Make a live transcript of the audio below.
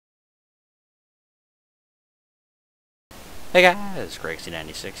Hey guys,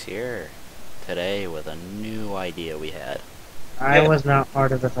 Greg96 here. Today with a new idea we had. I was not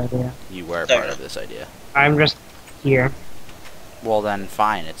part of this idea. You were There you part go. of this idea. I'm just here. Well then,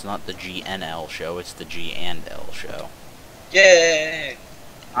 fine. It's not the GNL show, it's the G and L show. Yay!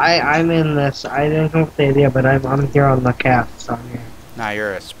 I'm in this. I didn't come up with the idea, but I'm here on the cast, so I'm here. Now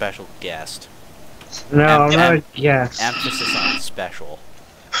you're a special guest. No, I'm not a em- guest. Emphasis on special.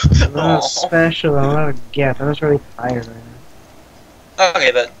 I'm not Aw. special. I'm not a guest. I'm just really tired right now.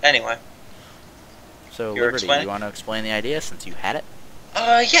 Okay, but anyway. So You're Liberty, explaining? you want to explain the idea since you had it?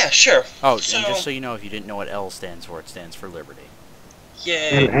 Yeah, sure. Oh, So- and just so you know, if you didn't know what L stands for, it stands for Liberty.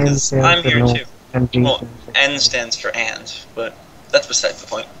 Yay, And N 'cause stands I'm for here no. too. And G Well, stands for N stands for and, but that's beside the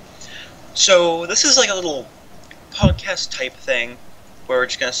point. So, this is like a little podcast type thing where we're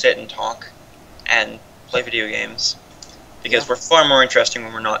just gonna sit and talk and play video games. Because we're far more interesting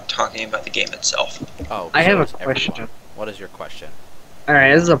when we're not talking about the game itself. Oh, I so have a is everyone. question. What is your question?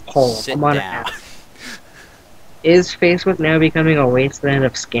 Alright, this is a poll. Sit I'm on down. it. Is Facebook now becoming a wasteland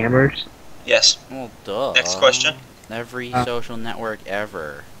of scammers? Yes. Well, duh. Next question. Every Uh, social network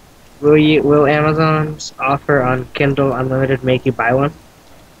ever. Will Amazon's offer on Kindle Unlimited make you buy one?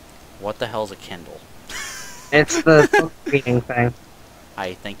 What the hell's a Kindle? It's the book reading thing.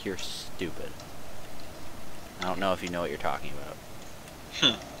 I think you're stupid. I don't know if you know what you're talking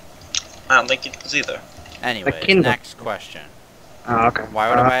about. I don't think it is either. Anyways, Kindle. next question. Oh, okay. Why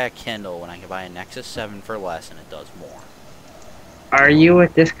would I buy a Kindle when I can buy a Nexus 7 for less and it does more? Are you a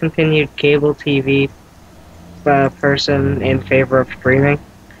discontinued cable TV person in favor of streaming?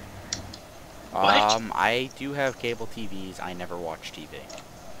 What? I do have cable TVs. I never watch TV.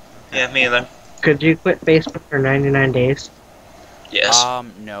 Yeah, me either. Could you quit Facebook for 99 days? Yes.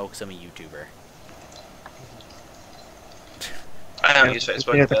 No, because I'm a YouTuber. I don't Yeah, use you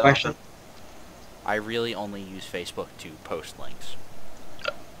Facebook have the that question? often. I really only use Facebook to post links.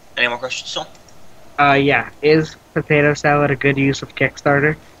 Any more questions still? Yeah. Is potato salad a good use of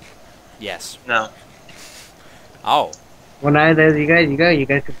Kickstarter? Yes. No. Oh, Well, now that you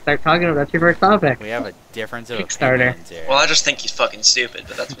guys can start talking about that's your first topic. we have a difference of Kickstarter. opinions here. Well, I just think he's fucking stupid,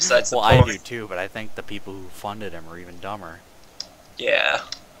 but that's besides the Well, I point. do too, but I think the people who funded him are even dumber. Yeah.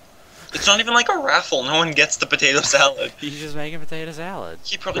 It's not even like a raffle. No one gets the potato salad. He's just making potato salad.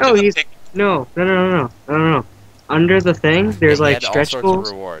 He probably No, took a he's- pic. No. Under the thing, there's Yeah, he like had all stretch sorts goals.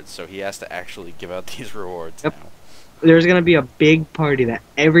 of rewards, so he has to actually give out these rewards Yep. now. There's gonna be a big party that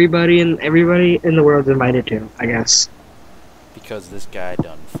everybody in the world's invited to. I guess. Because this guy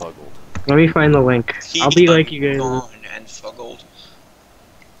done fuggled. Let me find the link. He I'll be like you guys. gone and fuggled.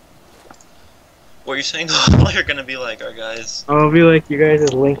 What you're saying? All you're gonna be like our guys. I'll be like you guys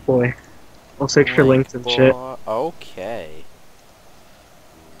as link boy. I'll search for links and shit. Okay.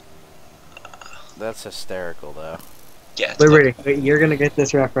 That's hysterical, though. Yeah. It's Liberty, wait, you're gonna get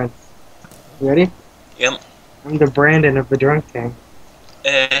this reference. You ready? Yep. I'm the Brandon of the drunk tank.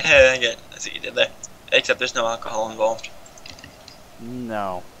 Yeah, that's what you did there. Except there's no alcohol involved.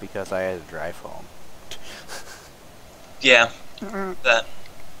 No, because I had to drive home. Yeah. That.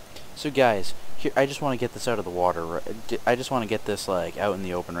 So, guys, here, I just want to get this out of the water. I just want to get this, like, out in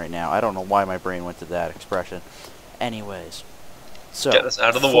the open right now. I don't know why my brain went to that expression. Anyways. So, Get this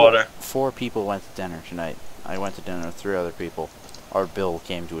out of the water. 4 people went to dinner tonight. I went to dinner with 3 other people. Our bill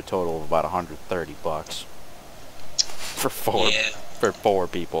came to a total of about $130 for 4 Yeah. for 4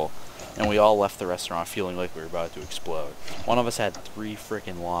 people, and we all left the restaurant feeling like we were about to explode. One of us had 3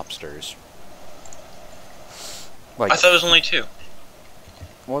 freaking lobsters. Like, I thought it was only 2.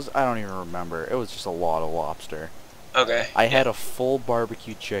 I don't even remember. It was just a lot of lobster. Okay. I had a full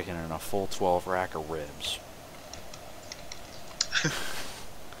barbecue chicken and a full 12 rack of ribs.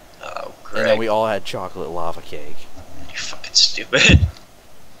 Oh, And then Greg. we all had chocolate lava cake. You're fucking stupid.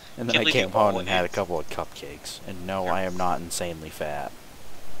 And then Can't I believe came you home all and had a ate. couple of cupcakes. And no, I am not insanely fat.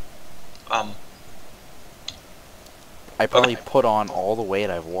 I probably Okay. put on all the weight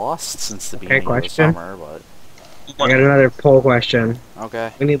I've lost since the Okay, beginning of the question. summer, but I got another poll question.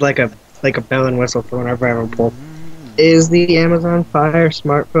 okay. We need like a bell and whistle for whenever I have a poll. Is the Amazon Fire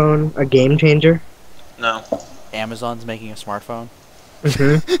smartphone a game changer? No. Amazon's making a smartphone?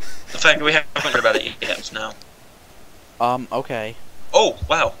 Mm-hmm. The fact that we haven't heard about it yet now. Okay. Oh,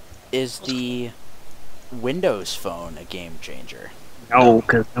 wow. Is the Windows phone a game changer? No,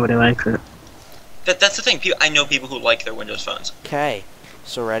 because nobody likes it. That's the thing. I know people who like their Windows phones. Okay.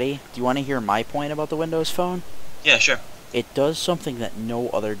 So ready? Do you want to hear my point about the Windows phone? Yeah, sure. It does something that no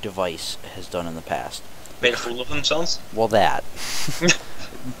other device has done in the past. Made a fool of themselves? Well, that.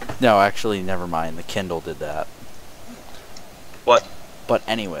 No, actually, never mind. The Kindle did that. What? But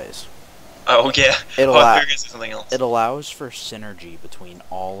anyways, Oh yeah. It Oh, I thought allow you were gonna say something else. it allows for synergy between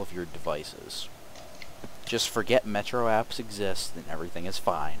all of your devices. Just forget Metro apps exist and everything is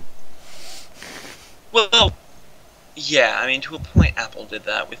fine. Well, yeah. I mean, to a point, Apple did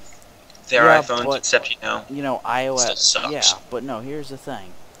that with their Yeah, iPhones, but except iOS. still sucks. Yeah, but no. Here's the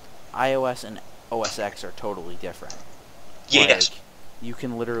thing: iOS and OS X are totally different. Yes. Like, you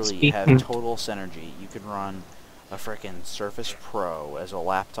can literally have Speaking. total synergy. You can run a frickin' Surface Pro as a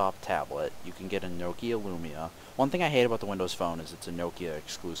laptop tablet. You can get a Nokia Lumia. One thing I hate about the Windows Phone is it's a Nokia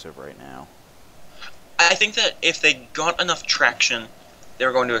exclusive right now. I think that if they got enough traction, they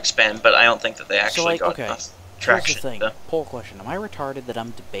were going to expand, but I don't think that they So, actually like, got okay, enough here's traction. the thing. Poll question. Am I retarded that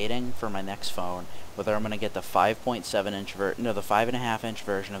I'm debating for my next phone whether I'm going to get the 5.7-inch the 5.5-inch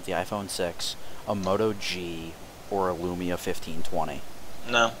version of the iPhone 6, a Moto G, or a Lumia 1520?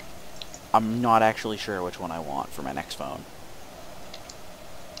 No. I'm not actually sure which one I want for my next phone.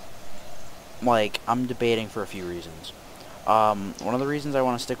 Like, I'm debating for a few reasons. One of the reasons I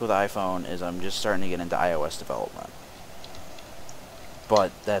want to stick with iPhone is I'm just starting to get into iOS development.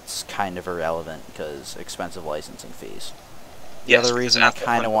 But that's kind of irrelevant because expensive licensing fees. The Yes, other because reason I Apple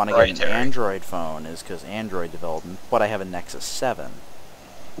kind of went want to get an proprietary. Android phone is because Android development, but I have a Nexus 7.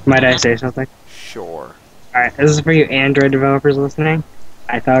 Might I say something? Sure. Alright, this is for you Android developers listening.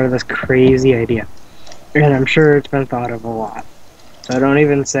 I thought of this crazy idea. And I'm sure it's been thought of a lot. So don't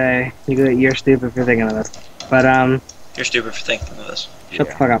even say you're stupid for thinking of this. But, You're stupid for thinking of this. shut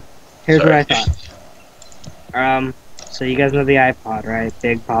the Yeah. fuck up. Here's Sorry. what I thought. So you guys know the iPod, right?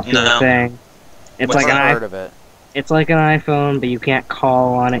 Big popular No. thing. It's What's like Never an heard of it. It's like an iPhone, but you can't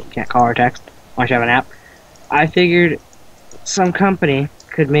call on it. You can't call or text unless you have an app. I figured some company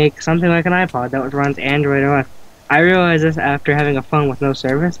could make something like an iPod that runs Android OS. I realized this after having a phone with no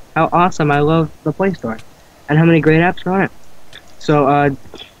service. How awesome I love the Play Store, and how many great apps are on it. So,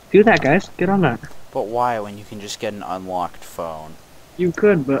 do that, guys. Get on that. But why when you can just get an unlocked phone? You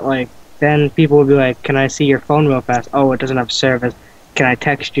could, but like, then people would be like, "Can I see your phone real fast?" Oh, it doesn't have service. Can I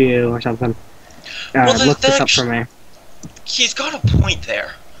text you or something? Well, Look this up for me. He's got a point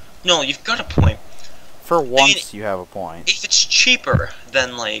there. No, you've got a point. For once, you have a point. If it's cheaper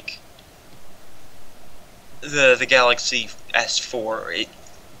than like the Galaxy S4,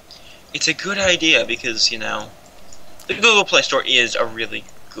 it's a good idea because the Google Play Store is a really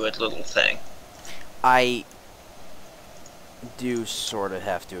good little thing. I do sort of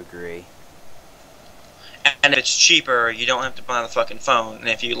have to agree. And if it's cheaper, you don't have to buy the fucking phone. And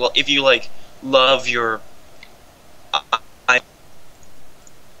if you like love your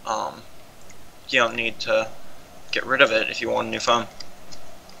you don't need to get rid of it if you want a new phone.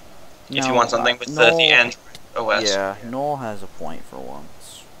 If you want something with the Android OS. Yeah, Noel has a point for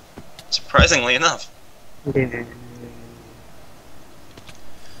once. Surprisingly enough. Yeah.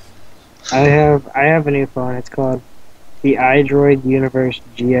 I have a new phone. It's called the iDroid Universe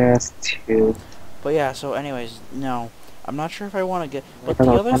GS2. But yeah, so anyways, no. I'm not sure if I want to get... But That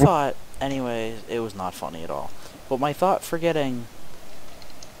the was other funny? thought, anyways, it was not funny at all. But my thought for getting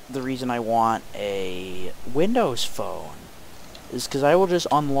the reason I want a Windows phone is because I will just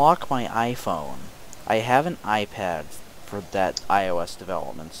unlock my iPhone. I have an iPad for that iOS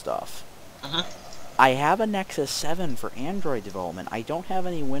development stuff. I have a Nexus 7 for Android development. I don't have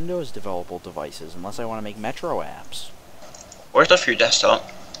any Windows developable devices unless I want to make Metro apps. Or stuff for your desktop.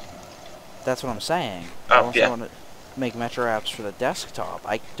 That's what I'm saying. I Oh, also yeah. want to make Metro apps for the desktop.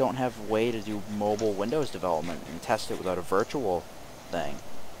 I don't have a way to do mobile Windows development and test it without a virtual thing.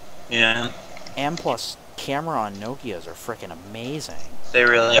 Yeah. And plus, camera on Nokias are freaking amazing. They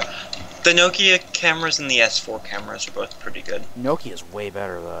really are. The Nokia cameras and the S4 cameras are both pretty good. Nokia's way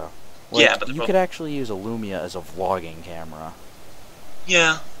better though. Like, Yeah, but you could actually use a Lumia as a vlogging camera.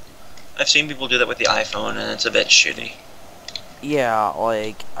 Yeah. I've seen people do that with the iPhone, and it's a bit shitty. Yeah,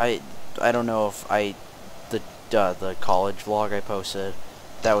 like I don't know if the college vlog I posted,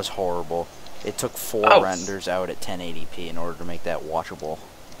 that was horrible. It took 4 renders out at 1080p in order to make that watchable.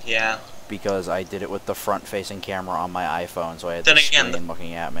 Yeah. Because I did it with the front-facing camera on my iPhone, so I had Then the again, screen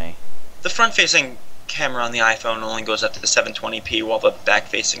looking at me. The front-facing camera on the iPhone only goes up to the 720p, while the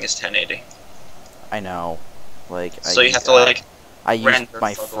back-facing is 1080. I know. Like, So you have to, like, I used render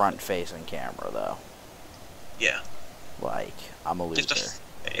my for the- front-facing camera, though. Yeah. Like, I'm a You have, loser.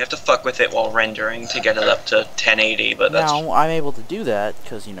 you have to fuck with it while rendering to get it up to 1080, but that's... Now, I'm able to do that,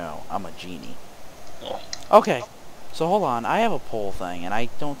 because, I'm a genie. Oh. Okay, so hold on. I have a poll thing, and I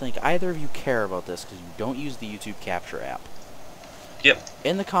don't think either of you care about this, because you don't use the YouTube Capture app. Yep.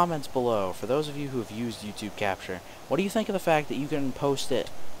 In the comments below, for those of you who have used YouTube Capture, what do you think of the fact that you can post it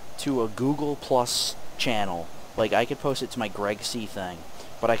to a Google Plus channel? Like, I could post it to my Greg C thing,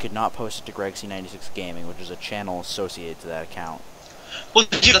 but I could not post it to Greg C96 Gaming, which is a channel associated to that account. Well,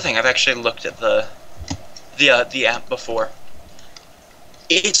 here's the thing. I've actually looked at the app before.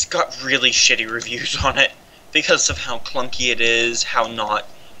 It's got really shitty reviews on it because of how clunky it is, how not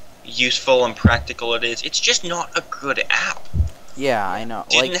useful and practical it is. It's just not a good app. Yeah, I know.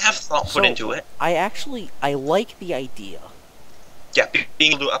 Didn't have thought put into it. I like the idea. Yeah,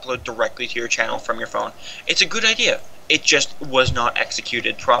 being able to upload directly to your channel from your phone. It's a good idea. It just was not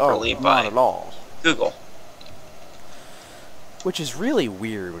executed properly by not at all. Google. Which is really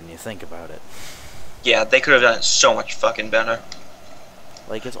weird when you think about it. Yeah, they could have done it so much fucking better.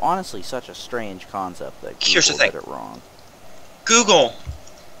 Like, it's honestly such a strange concept that Here's the Google thing. did it wrong. Google.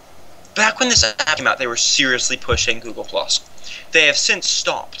 Back when this app came out, they were seriously pushing Google+. They have since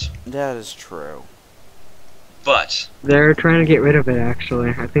stopped. That is true. But They're trying to get rid of it,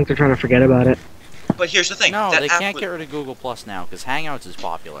 actually. I think they're trying to forget about it. here's the thing. No, that they app can't get rid of Google Plus now, because Hangouts is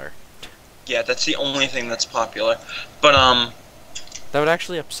popular. Yeah, that's the only thing that's popular. But, That would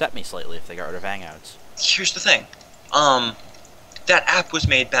actually upset me slightly if they got rid of Hangouts. here's the thing. That app was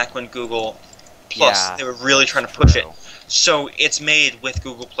made back when Google Plus, Yeah, they were really trying to that's push it. true. So it's made with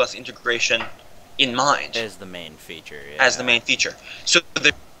Google Plus integration in mind. As the main feature, yeah. As the main feature. So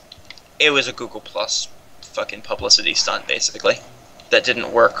it was a Google Plus fucking publicity stunt, basically. That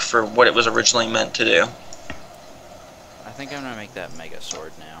didn't work for what it was originally meant to do. I think I'm gonna make that Mega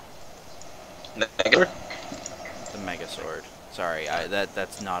Sword now. Negative. The Mega Sword. Sorry,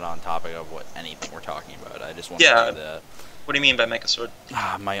 that's not on topic of what anything we're talking about. I just want Yeah. to do that. What do you mean by Mega Sword?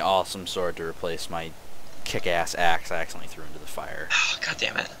 My awesome sword to replace my kick-ass axe I accidentally threw into the fire. God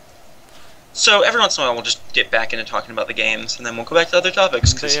damn it. So every once in a while we'll just dip back into talking about the games, and then we'll go back to other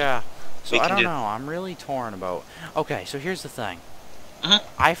topics. But yeah. So we I can don't do- know. I'm really torn about. Okay, so here's the thing. Mhm.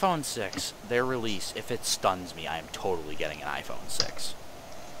 iPhone 6, their release, if it stuns me, I am totally getting an iPhone 6.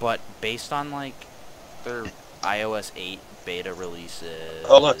 But based on like their iOS 8 beta releases.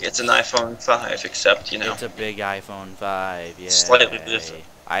 Oh look, it's an iPhone 5, except, you know. It's a big iPhone 5. Yeah. Slightly different.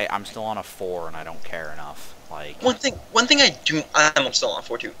 I'm still on a 4 and I don't care enough. Like. One thing I'm still on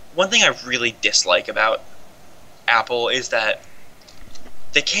for too. One thing I really dislike about Apple is that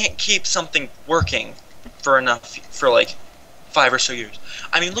they can't keep something working for like 5 or so years.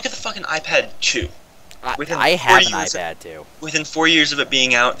 I mean, look at the fucking iPad 2. I have an iPad too. Within 4 years of it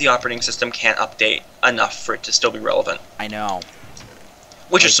being out, the operating system can't update enough for it to still be relevant. I know.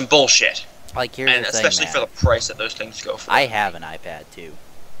 Which is some bullshit. Like, here's And the thing, especially man. for the price that those things go for. I have an iPad too.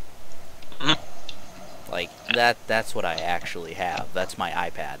 Mhm. Like, that's what I actually have. That's my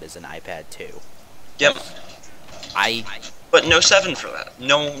iPad, is an iPad 2. Yep. But no 7 for that.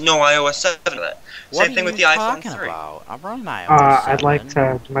 No iOS 7 for that. Same thing with the iPhone 3. About? I'm running iOS 7. I'd like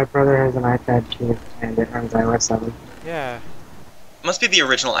to. My brother has an iPad too, and it runs iOS 7. Yeah, Must be the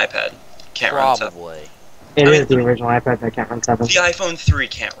original iPad. Can't run 7. probably. It I is mean, the original iPad that can't run 7. The iPhone 3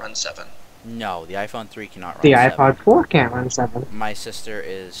 can't run 7. No, the iPhone 3 cannot run The 7. iPod 4 can't run 7. My sister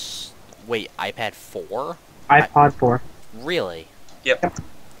is... Wait, iPad 4? iPod 4. Really? Yep.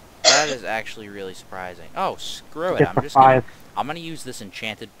 That is actually really surprising. Oh, screw it. Get I'm the just gonna... 5. I'm gonna use this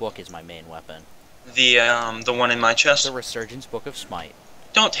enchanted book as my main weapon. The one in my chest. The Resurgence Book of Smite.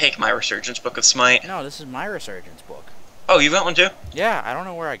 Don't take my Resurgence Book of Smite. No, this is my Resurgence book. Oh, you got one too? Yeah, I don't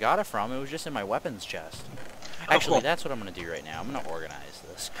know where I got it from. It was just in my weapons chest. Actually, cool. that's what I'm gonna do right now. I'm gonna organize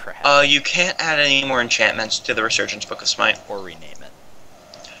this crap. You can't add any more enchantments to the Resurgence Book of Smite. Or rename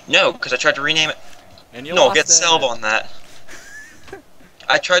it. No, because I tried to rename it. And you No, lost get that. Selb on that.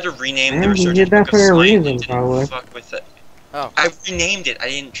 I tried to rename the Yeah, you Resurgence did that Book for of a Smite reason, and didn't probably. fuck with it. Oh, I renamed it. I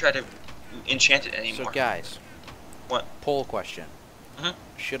didn't try to enchant it anymore. so guys. What? Poll question. Mhm.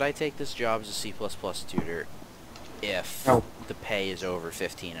 Should I take this job as a C++ tutor if No. the pay is over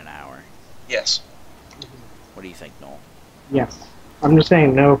 15 an hour? Yes. What do you think, Noel? Yes. I'm just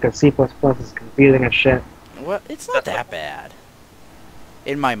saying no, because C++ is confusing as shit. Well, it's not that bad.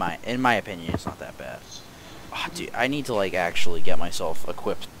 In my opinion, it's not that bad. Oh, dude, I need to like actually get myself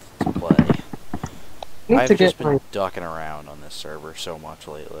equipped to play. Need I've to just get been my... ducking around on this server so much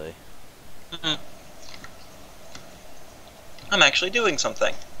lately. Mhm. I'm actually doing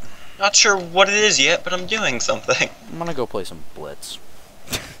something. Not sure what it is yet, but I'm doing something. I'm gonna go play some Blitz.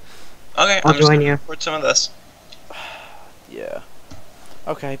 Okay, I'll I'm just join gonna you. record some of this. Yeah.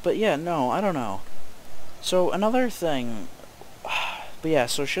 Okay, but yeah, no, I don't know. So another thing. But yeah,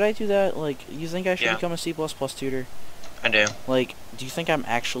 so should I do that? Like, you think I should Yeah. become a C++ tutor? I do. Like, do you think I'm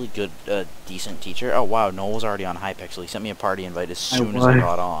actually good, decent teacher? Oh wow, Noel was already on Hypixel. He sent me a party invite as soon as I was.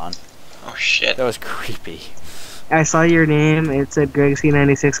 got on. Oh shit. That was creepy. I saw your name, it said Greg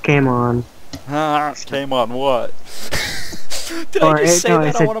C96 came on. Came on what? Did I just say no,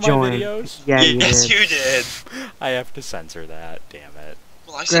 that I on one said of my join. videos? Yeah, you Yes, did. you did. I have to censor that. Damn it.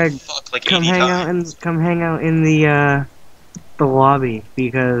 Well, I Greg, said fuck like come 80 times. come hang out in the lobby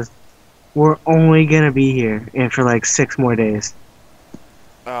because we're only gonna be here for like 6 more days.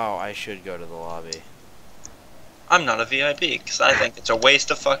 Oh, I should go to the lobby. I'm not a VIP because I think it's a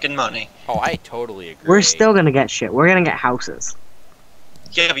waste of fucking money. Oh, I totally agree. We're still gonna get shit. We're gonna get houses.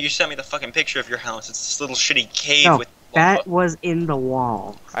 Yeah, but you sent me the fucking picture of your house. It's this little shitty cave No, with that lava. was in the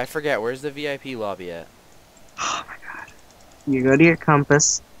wall. I forget. Where's the VIP lobby at? Oh my god. You go to your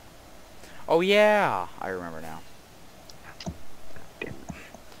compass. Oh, yeah. I remember now.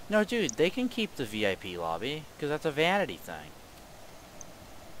 No, dude, they can keep the VIP lobby, because that's a vanity thing.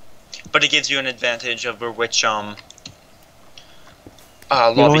 But it gives you an advantage over which only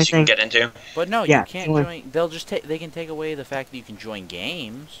lobbies you can thing- get into. But no, Yeah, you can't only- join... They'll just they can take away the fact that you can join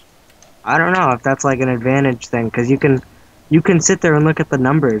games. I don't know if that's like an advantage thing, because you can sit there and look at the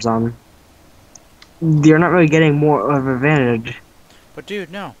numbers on. You're not really getting more of an advantage. But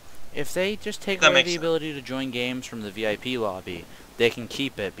dude, no. If they just take That away makes the sense. ability to join games from the VIP lobby, they can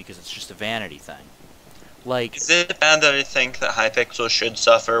keep it because it's just a vanity thing. Like, Is it bad that I think that Hypixel should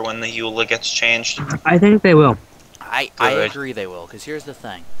suffer when the EULA gets changed? I think they will. I Good. agree they will, because here's the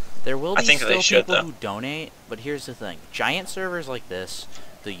thing. There will I be think still they should, people though. who donate, but here's the thing. Giant servers like this,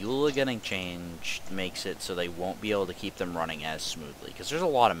 the EULA getting changed makes it so they won't be able to keep them running as smoothly, because there's a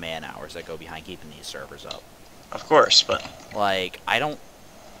lot of man hours that go behind keeping these servers up. Of course, but Like, I don't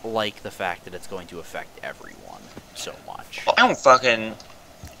like the fact that it's going to affect everyone so much. well, I don't fucking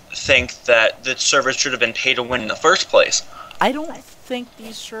think that the servers should have been pay to win in the first place. I don't think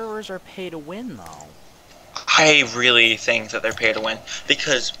these servers are pay to win, though. I really think that they're pay to win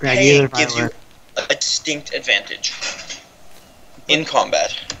because Greg, paying either gives you firework. a distinct advantage in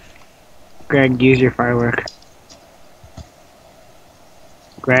combat. Greg, use your firework.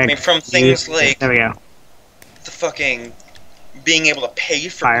 Greg. I mean, from things like There we go. the fucking being able to pay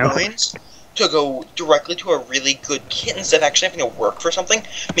for Firework. coins to go directly to a really good kit instead of actually having to work for something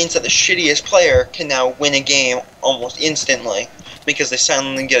means that the shittiest player can now win a game almost instantly because they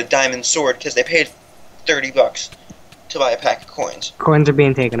suddenly get a diamond sword because they paid $30 to buy a pack of coins. Coins are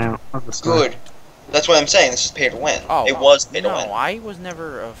being taken out of the store. Good. That's what I'm saying. This is pay to win. Oh, It was pay to no, win. I was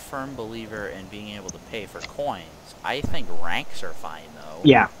never a firm believer in being able to pay for coins. I think ranks are fine, though.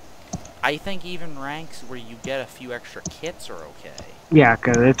 Yeah. I think even ranks where you get a few extra kits are okay. Yeah,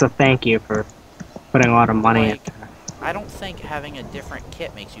 because it's a thank you for putting a lot of money Like, I don't think having a different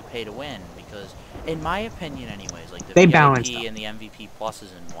kit makes you pay to win, because, in my opinion anyways, like the They VIP balance them. and the MVP pluses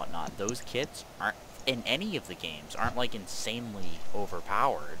and whatnot, those kits aren't, in any of the games, aren't like insanely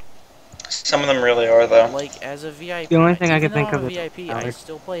overpowered. Some of them really are, though. Like, as a VIP, The only thing I even can think though of I'm a is VIP, I overpowered.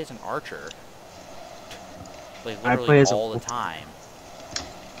 still play as an archer. Like, I literally play as a all the wolf. time.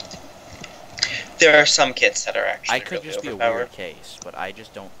 There are some kits that are actually I could really just be a overpowered. weird case, but I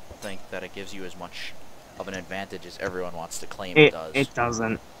just don't think that it gives you as much of an advantage as everyone wants to claim it does. It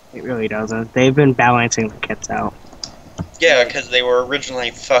doesn't. It really doesn't. They've been balancing the kits out. Yeah, because they were originally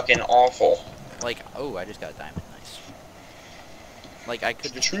fucking awful. Like, oh, I just got a diamond, nice. Like, I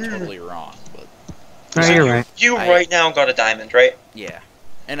could just be Sure. totally wrong, but No, So you're you- right. You I- right now got a diamond, right? yeah.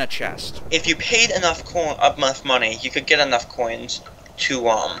 In a chest. If you paid enough money, you could get enough coins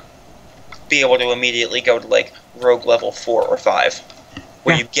to be able to immediately go to like rogue level 4 or 5,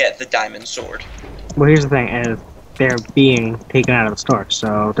 where Yeah. you get the diamond sword. Well, here's the thing: is they're being taken out of the store,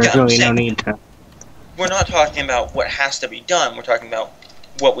 so there's Yeah, I'm really no saying- need to. We're not talking about what has to be done. We're talking about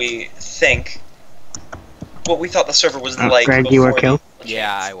what we think, what we thought the server was like. Greg, you were before killed? the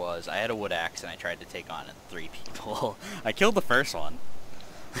Yeah, I changes. was. I had a wood axe and I tried to take on 3 people. I killed the first one.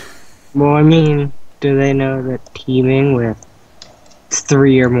 Well, I mean, do they know that teaming with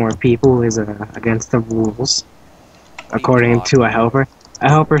 3 or more people is against the rules? According to a helper. A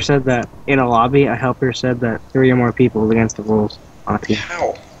helper said that in a lobby. A helper said that 3 or more people is against the rules on a team.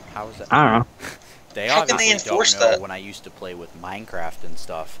 How? How is that? I don't know. They How can they obviously enforce don't know that? when I used to play with Minecraft and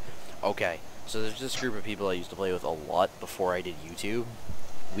stuff. Okay, so there's this group of people I used to play with a lot before I did YouTube.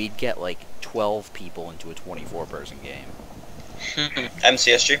 We'd get like 12 people into a 24-person game.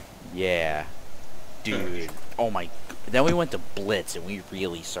 MCSG. Yeah. Dude. Oh my... Then we went to Blitz and we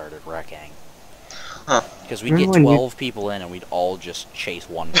really started wrecking. Huh. Because we'd Remember get when you- 12 people in and we'd all just chase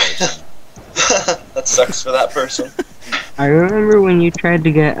one person. That sucks for that person. I remember when you tried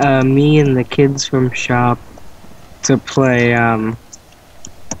to get me and the kids from shop to play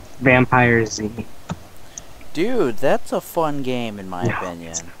Vampire Z. Dude, that's a fun game in my No,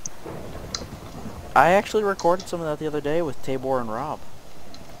 opinion. it's I actually recorded some of that the other day with Tabor and Rob.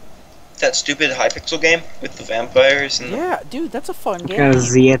 That stupid Hypixel game with the vampires and Yeah, dude, that's a fun Got game. a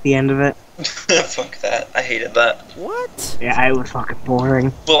Z at the end of it. fuck that. I hated that. What? Yeah, it was fucking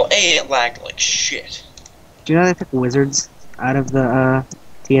boring. Well, A, it lagged like shit. Do you know they took wizards out of the I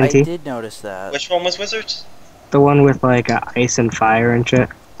TNT? did notice that. Which one was Wizards? The one with like ice and fire and shit.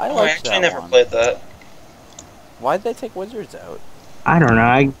 I Oh, I liked actually that never one. played that. Why'd they take wizards out? I don't know.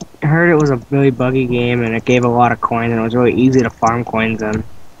 I heard it was a really buggy game and it gave a lot of coins and it was really easy to farm coins in.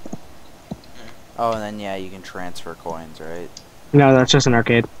 Oh, and then yeah, you can transfer coins, right? No, that's just an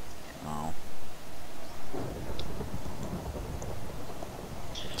arcade. Oh.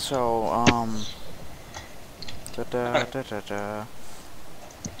 So, da-da.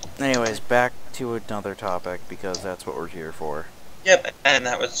 Anyways, back to another topic because that's what we're here for. Yep, and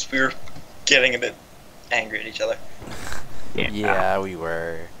that was, we were getting a bit angry at each other. Yeah, we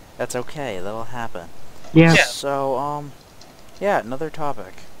were. That's okay. That'll happen. Yeah. Yeah. So, yeah, another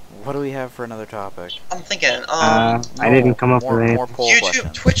topic. What do we have for another topic? I'm thinking, I didn't come up more, with more it. poll YouTube,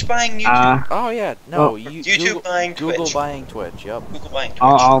 questions. Twitch buying YouTube, Oh yeah, no, well, YouTube Google, buying Google Twitch, buying Twitch. Yep, Google buying Twitch.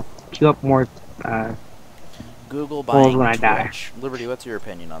 I'll queue up more. Google Polls buying when I die. Twitch. Liberty, what's your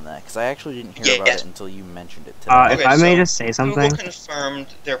opinion on that? Because I actually didn't hear about Yes. it until you mentioned it today. If Okay, I may so just say something. Google confirmed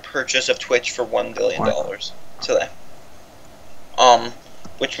their purchase of Twitch for $1 billion What? today.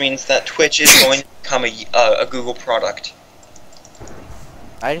 Which means that Twitch is going to become a Google product.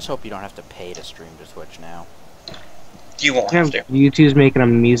 I just hope you don't have to pay to stream to Twitch now. You won't You know, have to. YouTube's making a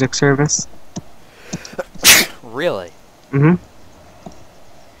music service. Really? Mm-hmm.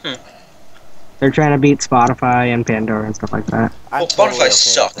 Hmm. They're trying to beat Spotify and Pandora and stuff like that. I'm Well, totally Spotify okay with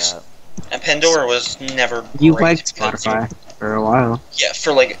sucks. that. And Pandora was never You great liked because- Spotify for a while. Yeah,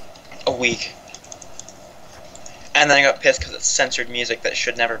 for like a week. And then I got pissed because it's censored music that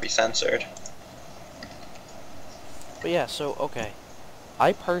should never be censored. But yeah, so okay.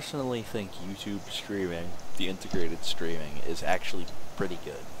 I personally think YouTube streaming, the integrated streaming, is actually pretty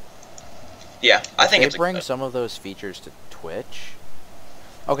good. Yeah, I If think they it's bring a, some of those features to Twitch.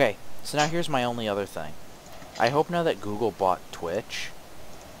 Okay, so now here's my only other thing. I hope now that Google bought Twitch,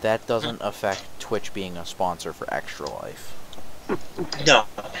 that doesn't affect Twitch being a sponsor for Extra Life. no.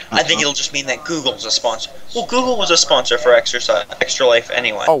 I think it'll just mean that Google's a sponsor. Well, Google was a sponsor for Extra Life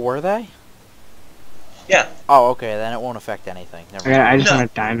anyway. Oh, were they? Yeah, Oh, okay, then it won't affect anything. Never Yeah, I mind. just No.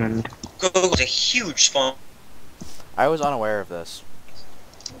 want a diamond. Google's a huge sponsor. I was unaware of this.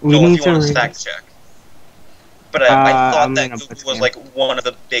 We If need you to. want to fact check. But I thought I'm that gonna Google put was you. like one of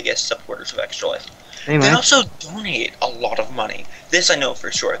the biggest supporters of Extra Life. Hey, They man. also donate a lot of money. This I know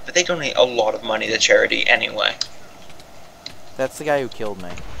for sure, that they donate a lot of money to charity anyway. That's the guy who killed me.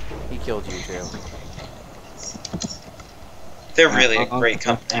 He killed you too. They're really a I'll great just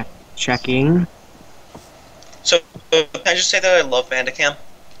company. Checking. So, can I just say that I love Bandicam?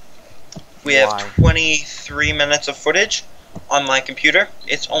 We Why? have 23 minutes of footage on my computer.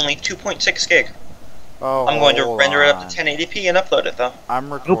 It's only 2.6 gig. Oh, I'm going to hold render it up on. to 1080p and upload it though.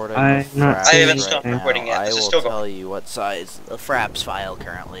 I'm recording I'm the not Fraps I haven't right stopped now. recording yet. I This is will still going. tell you what size the Fraps file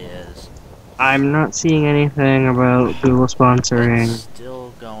currently is. I'm not seeing anything about Google It's sponsoring.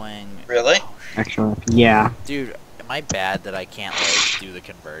 still going. Really? Oh, Actually, yeah. dude, am I bad that I can't like do the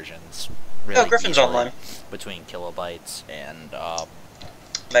conversions? Really Oh, Griffin's easily online. between kilobytes and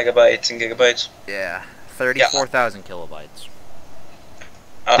Megabytes and gigabytes. yeah, 34,000 kilobytes.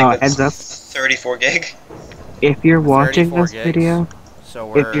 I think Heads up. 34 gig. If you're watching 34 this gigs. video, So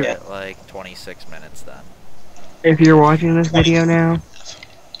If we're you're- at like 26 minutes then. if you're watching this video now,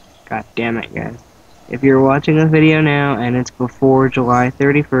 god damn it, guys. If you're watching this video now and it's before July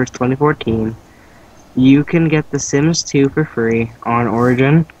 31st, 2014, you can get The Sims 2 for free on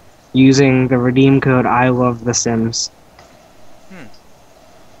Origin using the redeem code I love The Sims. Hmm.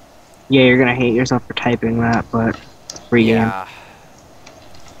 Yeah, you're gonna hate yourself for typing that, but free game. Yeah.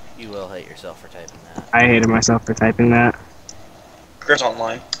 You will hate yourself for typing that. I hated myself for typing that. Griff's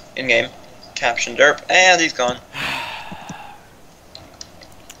online. In game. Caption derp. And he's gone.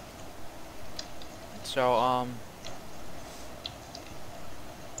 So,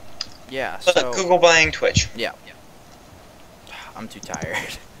 yeah, But so, Google buying Twitch. yeah. I'm too tired.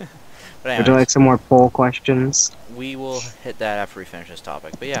 But Would you anyways, like some more poll questions? we will hit that after we finish this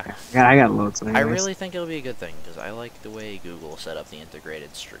topic. But yeah, I got loads of I anyways. really think it'll be a good thing, because I like the way Google set up the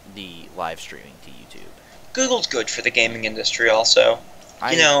integrated, the live streaming to YouTube. Google's good for the gaming industry also.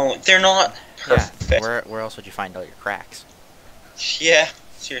 I, You know, they're not yeah, perfect. where else would you find all your cracks? Yeah,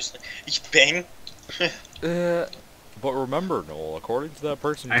 seriously. Bing? But remember, Noel, according to that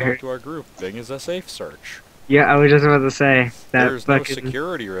person I who heard- talked to our group, Bing is a safe search. Yeah, I was just about to say that There's no fucking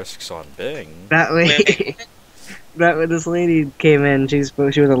security risks on Bing. that way. Wait, that when this lady came in, she was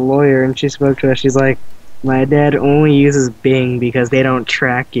a lawyer, and she spoke to us. She's like, "My dad only uses Bing because they don't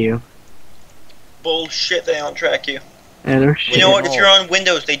track you." Bullshit, they don't track you. And her You know shit. what? If you're on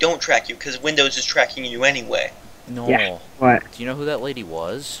Windows, they don't track you because Windows is tracking you anyway. No. Yeah. What? Do you know who that lady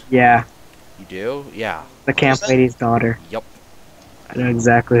was? Yeah, You do? Yeah. the camp that? lady's daughter. Yep. I know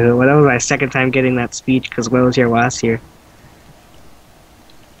exactly who. Well, that was my second time getting that speech because Will was here last year.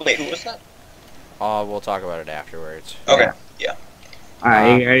 Wait, who was that? We'll talk about it afterwards. Okay. All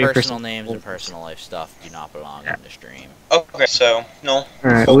right, you ready for Personal some- names and personal life stuff do not belong in the stream. Okay, so, no. All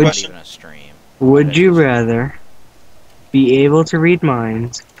right, Full It's not question. even a stream. would you rather be able to read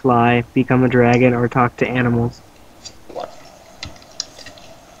minds, fly, become a dragon, or talk to animals? One.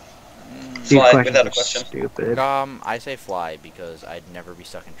 These Fly, questions without a are question. Stupid. I say fly because I'd never be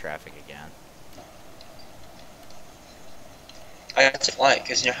stuck in traffic again. I had to fly,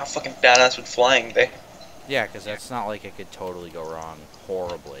 because you know how fucking badass would flying be? Yeah, because that's not like it could totally go wrong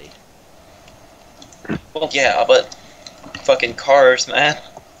horribly. Well, yeah, but fucking cars, man.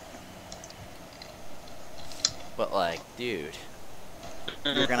 But like, dude,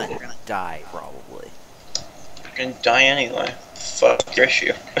 you're gonna die probably. You're gonna die anyway. Fuck your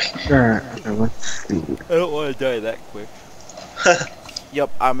issue. Sure. Let's see. I don't want to die that quick. Yep,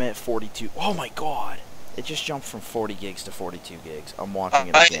 I'm at 42. Oh my god! It just jumped from 40 gigs to 42 gigs. I'm watching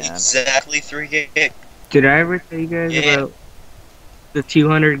it again. Exactly 3 gig. Did I ever tell you guys Yeah. about the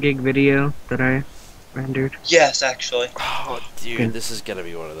 200 gig video that I rendered? Yes, actually. Oh, dude, Good. this is gonna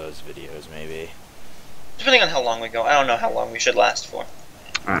be one of those videos, maybe. Depending on how long we go, I don't know how long we should last for.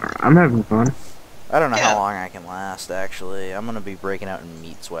 I don't know. I'm having fun. I don't know Yeah. how long I can last, actually. I'm gonna be breaking out in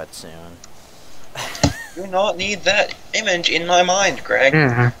meat sweat soon. Do not need that image in my mind, Greg.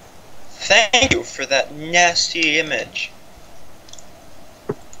 Yeah. Thank you for that nasty image.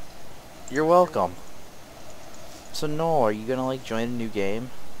 You're welcome. So, Noel, are you gonna, like, join a new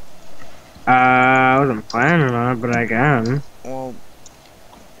game? I wasn't planning on it, but I can. Well,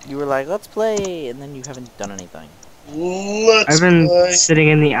 you were like, let's play, and then you haven't done anything. Let's I've been play. sitting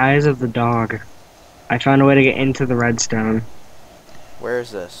in the eyes of the dog. I found a way to get into the redstone. Where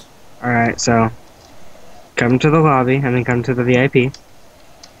is this? Alright, so come to the lobby, and then come to the VIP.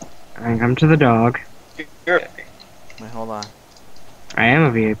 And come to the dog. You're Wait, hold on. I am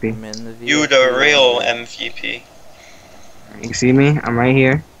a VIP. I'm in the you VIP the real lobby. MVP. You can see me? I'm right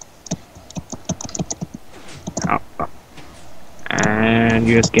here. Oh, oh. And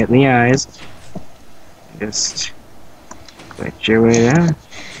you just get in the eyes. Just glitch your way down.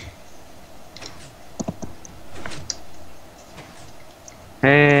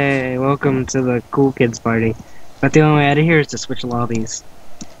 Hey, welcome to the cool kids party. But the only way out of here is to switch lobbies.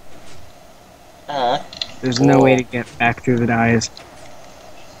 Aw. There's no way Cool. to get back through the eyes.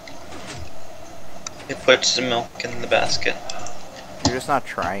 It puts the milk in the basket. You're just not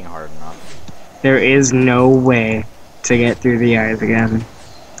trying hard enough. There is no way to get through the eyes again.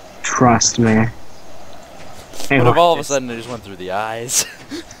 Trust me. Hey, What if watch all of a this. sudden it just went through the eyes?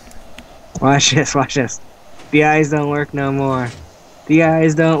 Watch this, watch this. The eyes don't work no more. The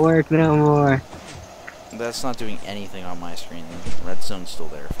eyes don't work no more. That's not doing anything on my screen. The redstone's still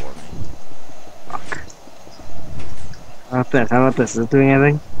there for me. Fuck. How about this? How about this? Is it doing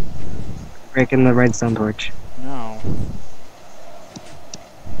anything? Breaking the redstone torch. No.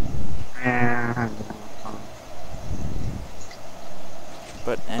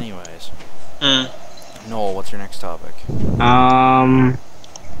 But anyways. Hmm. Noel, what's your next topic?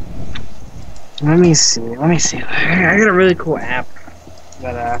 Let me see. I got a really cool app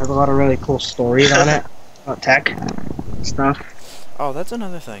that has a lot of really cool stories on it about tech stuff. Oh, that's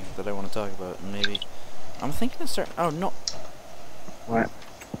another thing that I want to talk about. Maybe. I'm thinking of start. Oh, no. What?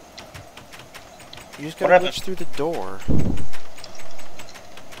 You just What gotta happened? reach through the door.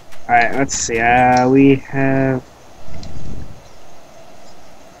 Alright, let's see. We have.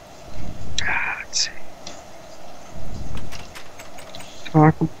 Let's see.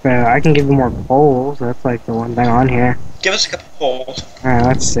 Talk about. I can give you more polls. That's like the one thing on here. Give us a couple polls. Alright,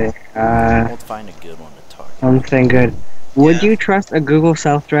 let's see. We'll find a good one to talk about. Something good. Would Yeah. you trust a Google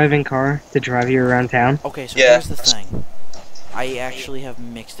self-driving car to drive you around town? Okay, so Yeah. here's the thing. I actually have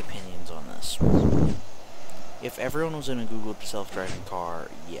mixed opinions on this. If everyone was in a Google self-driving car,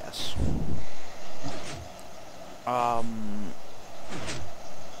 yes.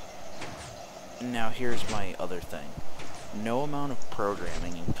 Now here's my other thing. No amount of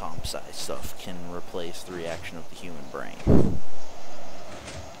programming in comp sci stuff can replace the reaction of the human brain.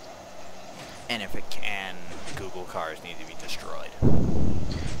 And if it can, Google cars need to be destroyed.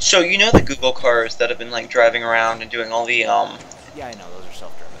 So you know the Google cars that have been like driving around and doing all the Yeah, I know, those are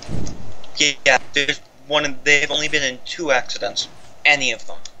self-driven. yeah. There's they've only been in 2 accidents. Any of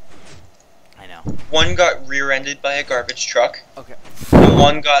them. I know. One got rear-ended by a garbage truck, Okay. and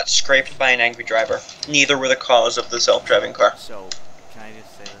one got scraped by an angry driver. Neither were the cause of the self-driving car. So, can I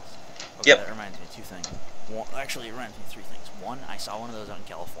just say this? Okay, Yep. that reminds me of 2 things. One, actually, it reminds me of 3 things. One, I saw one of those out in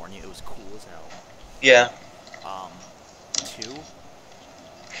California. It was cool as hell. Yeah. 2,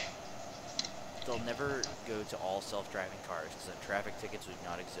 they'll never go to all self-driving cars because then traffic tickets would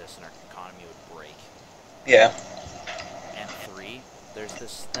not exist and our economy would break. Yeah. And 3, there's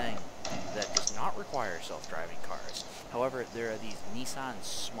this thing that does not require self-driving cars. However, there are these Nissan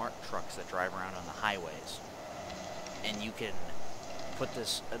smart trucks that drive around on the highways. And you can put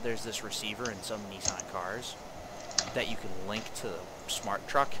this, there's this receiver in some Nissan cars that you can link to the smart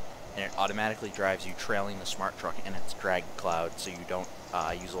truck, and it automatically drives you trailing the smart truck in its drag cloud so you don't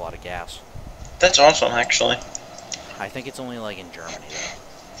use a lot of gas. That's awesome, actually. I think it's only like in Germany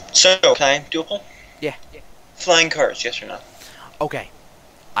though. So, can I do a poll? Yeah. Flying cars, yes or no? Okay.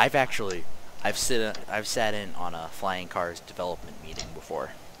 I've sat in on a flying cars development meeting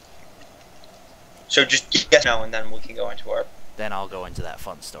before. So just yes, no, and then we can go into our... Then I'll go into that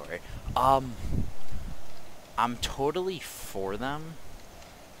fun story. I'm totally for them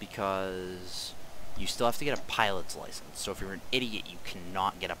because you still have to get a pilot's license. So if you're an idiot, you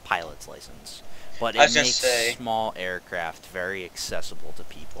cannot get a pilot's license. But it makes small aircraft very accessible to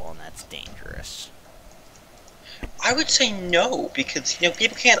people, and that's dangerous. I would say no, because,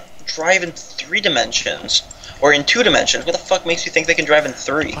 people can't drive in 3 dimensions. Or in 2 dimensions. What the fuck makes you think they can drive in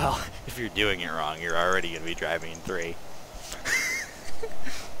 3? Well, if you're doing it wrong, you're already going to be driving in 3.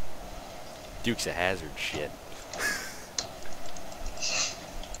 Dukes of Hazzard shit.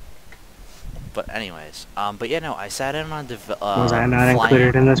 But anyways, but yeah, no, I sat in on Was I not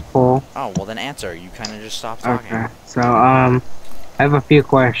included in this poll? Oh, well then answer. You kind of just stopped talking. Okay, so, I have a few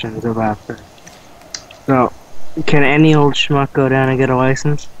questions about this. So, can any old schmuck go down and get a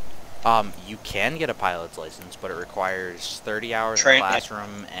license? You can get a pilot's license, but it requires 30 hours of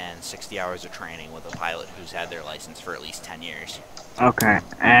classroom and 60 hours of training with a pilot who's had their license for at least 10 years. Okay,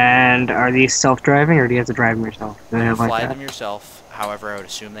 and are these self-driving, or do you have to drive them yourself? You fly them yourself, however, I would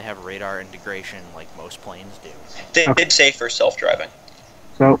assume they have radar integration like most planes do. They did say for self-driving.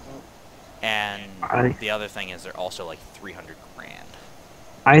 So... And the other thing is they're also like 300 grand.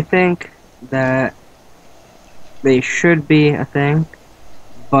 I think that they should be a thing,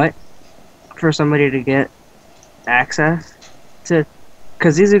 but for somebody to get access to,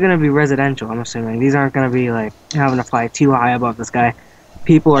 because these are going to be residential, I'm assuming. These aren't going to be like having to fly too high above the sky.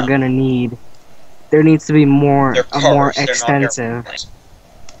 People are going to need, there needs to be more extensive,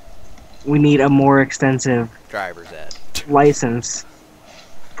 we need a more extensive driver's ed license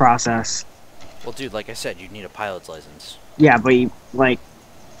process. Well, dude, like I said, you'd need a pilot's license. Yeah, but you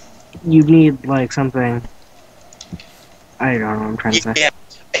need like something. I don't know what I'm trying to say.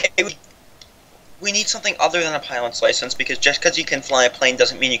 Yeah, we need something other than a pilot's license, because just because you can fly a plane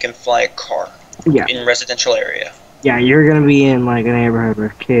doesn't mean you can fly a car. Yeah. In a residential area. Yeah, you're gonna be in like a neighborhood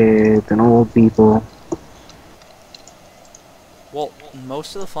with kids and old people. Well,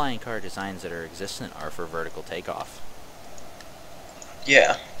 most of the flying car designs that are existent are for vertical takeoff.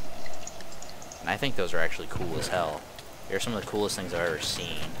 Yeah. And I think those are actually cool as hell. They're some of the coolest things I've ever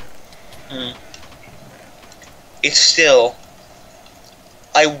seen. Hmm. It's still...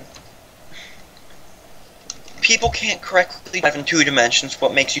 People can't correctly drive in 2 dimensions.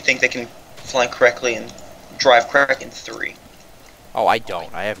 What makes you think they can fly correctly and drive correctly in 3? Oh, I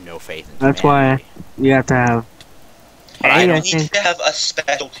don't. I have no faith in That's humanity. why you have to have... But I don't need to have a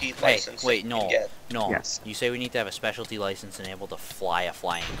specialty license. Wait, no. Yes. You say we need to have a specialty license and able to fly a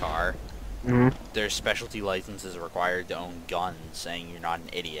flying car. Mm-hmm. There's specialty licenses required to own guns, saying you're not an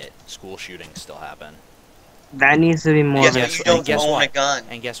idiot. School shootings still happen. That needs to be more of a... You don't own a gun.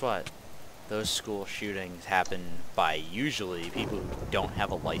 And guess what? Those school shootings happen by usually people who don't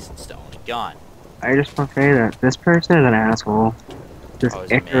have a license to own a gun. I just want to say that this person is an asshole. This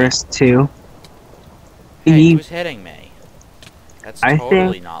Icarus 2. Hey, who's hitting me? That's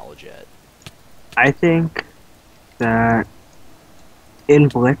totally not legit. I think that in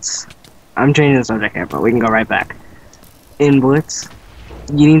Blitz... I'm changing the subject here, but we can go right back. In Blitz,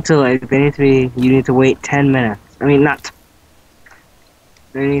 you need to, you need to wait 10 minutes. I mean,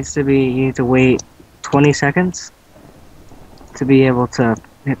 you need to wait 20 seconds to be able to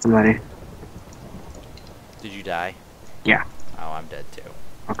hit somebody. Did you die? Yeah. Oh, I'm dead too.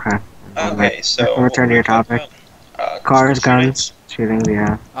 Okay. Okay, so... Return to your topic. Cars, guns, shooting,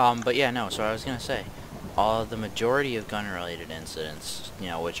 yeah. But yeah, no, so I was gonna say, the majority of gun-related incidents,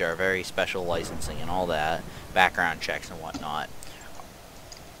 which are very special licensing and all that, background checks and whatnot,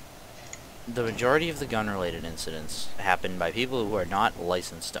 the majority of the gun-related incidents happen by people who are not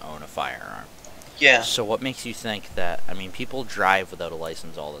licensed to own a firearm. Yeah. So what makes you think that, I mean, people drive without a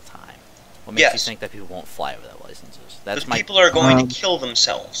license all the time. What makes you think that people won't fly without licenses? Those people are going to kill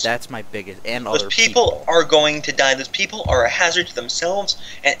themselves. That's my biggest, and Those other people are going to die. Those people are a hazard to themselves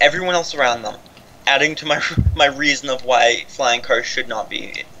and everyone else around them. Adding to my reason of why flying cars should not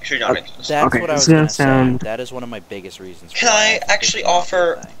exist. That's what I was going to say. That is one of my biggest reasons. Can I actually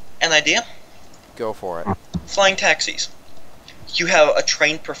offer an idea? Go for it. Flying taxis. You have a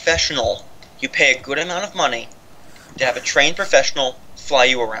trained professional. You pay a good amount of money to have a trained professional fly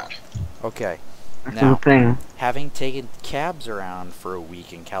you around. Okay. That's Now, the thing. having taken cabs around for a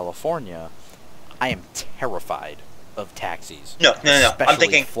week in California, I am terrified of taxis. No. Especially I'm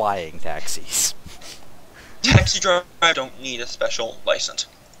thinking flying taxis. taxi drivers don't need a special license.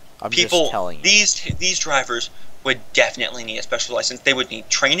 I'm just telling you. These drivers would definitely need a special license. They would need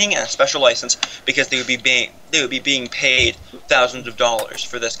training and a special license because they would be being paid thousands of dollars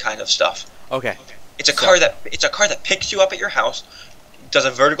for this kind of stuff. Okay. It's a car that picks you up at your house, does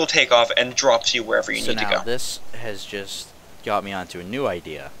a vertical takeoff, and drops you wherever you need to go. So now this has just got me onto a new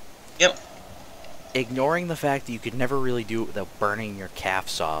idea. Yep. Ignoring the fact that you could never really do it without burning your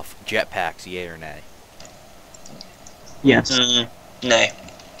calves off, jetpacks, yay or nay? Yes. Nay.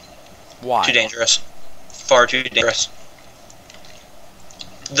 Why? Too dangerous. Far too dangerous.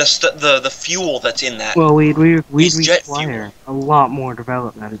 The fuel that's in that. Well, we'd jet require a lot more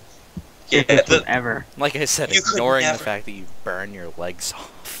development. Yeah, ever. Like I said, You could ignoring the never- fact that you burn your legs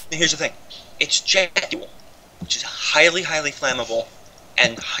off. Here's the thing. It's jet fuel, which is highly, highly flammable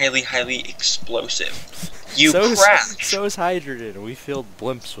and highly, highly explosive. You crash. So is hydrogen. We filled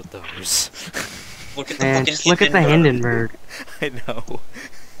blimps with those. Look at the Man, fucking just look at the Hindenburg. Hindenburg. I know.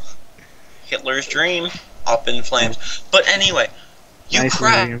 Hitler's dream. Up in flames. But anyway, you Nice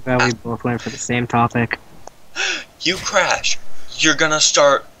crash. meeting you. We both went for the same topic. You crash. You're gonna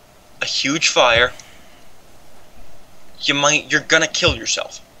start a huge fire. You're gonna kill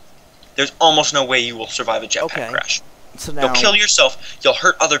yourself. There's almost no way you will survive a jetpack crash. So now, You'll kill yourself. You'll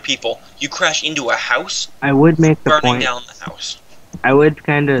hurt other people. You crash into a house. I would make the burning point. down the house. I would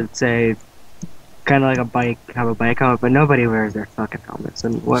kind of say, kind of like a bike, have a bike helmet, but nobody wears their fucking helmets.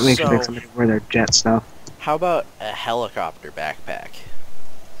 And what makes you think somebody wear their jet stuff? how about a helicopter backpack?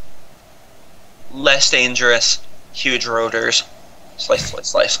 Less dangerous. Huge rotors. Slice, slice,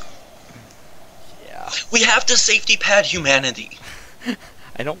 slice. Yeah. We have to safety pad humanity.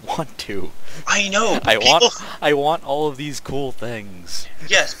 I don't want to. I know. But I want all of these cool things.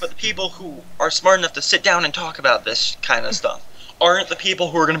 Yes, but the people who are smart enough to sit down and talk about this kind of stuff aren't the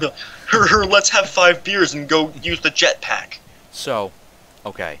people who are going to be like, let's have 5 beers and go use the jetpack. So,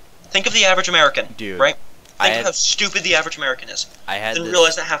 okay. Think of the average American, Dude, right? Think of how stupid the average American is. Then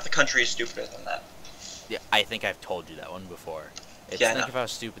realize that half the country is stupider than that. Yeah, I think I've told you that one before. Think of how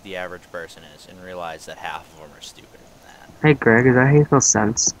stupid the average person is and realize that half of them are stupider than that. Hey Greg, is that how you feel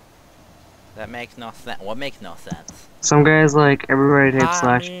sense? That makes no sense. What makes no sense? Some guys like everybody hit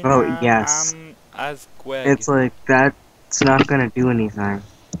slash vote yes. As Greg. It's like that's not gonna do anything.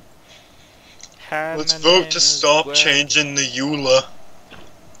 Let's vote to stop changing the EULA.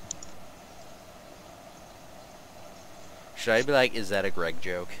 Should I be like, is that a Greg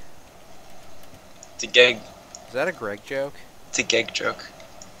joke? It's a gag. Is that a Greg joke? It's a gag joke.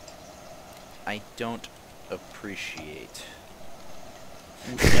 I don't appreciate.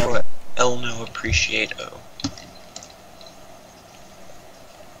 El no appreciate O.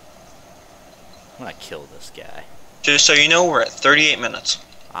 I'm gonna kill this guy. Just so you know, we're at 38 minutes.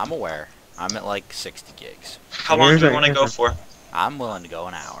 I'm aware. I'm at like 60 gigs. How long do you want to go for? I'm willing to go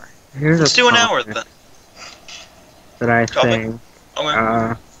an hour. Let's do an hour then. That I think.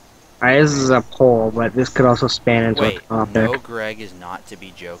 This is a poll, but this could also span into a topic. No Greg is not to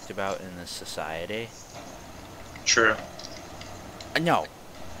be joked about in this society. True. No.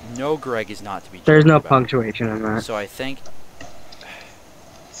 No Greg is not to be joked There's no about. punctuation in that. So I think...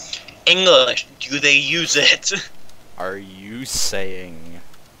 English, do they use it? Are you saying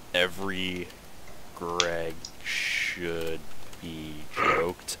every Greg should be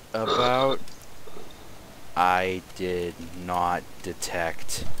joked about? I did not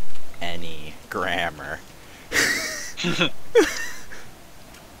detect any grammar.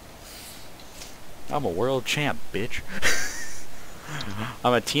 I'm a world champ, bitch.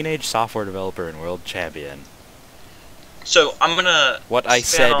 I'm a teenage software developer and world champion. So, I'm gonna... What I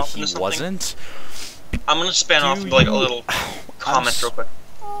said he wasn't? I'm gonna span off like a little comment real quick.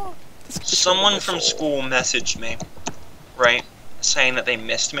 Someone from school messaged me, right, saying that they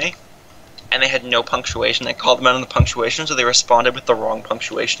missed me, and they had no punctuation. I called them out on the punctuation, so they responded with the wrong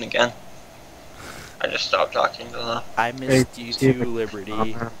punctuation again. I just stopped talking to them. I missed you see too, the Liberty,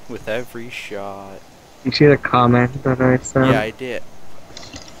 comment? with every shot. You see the comment that I sent? Yeah, I did.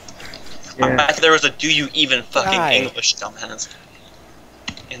 Yeah. I thought there was a "Do you even fucking Guy. English, dumbass?"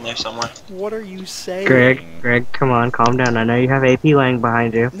 in there somewhere. What are you saying? Greg, come on, calm down. I know you have AP Lang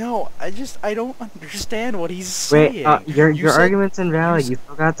behind you. No, I don't understand what he's saying. Wait, You your said- argument's invalid. you You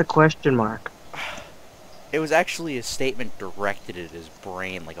forgot the question mark. It was actually a statement directed at his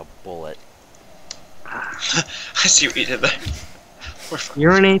brain like a bullet. I see what you did there.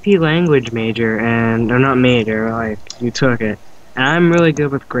 You're an AP language major, or not major, like, you took it. And I'm really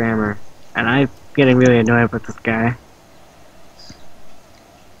good with grammar. And I'm getting really annoyed with this guy.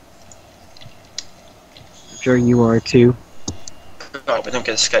 I'm sure you are too. Oh, but don't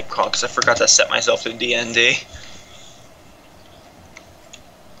get a Skype call because I forgot to set myself to D&D.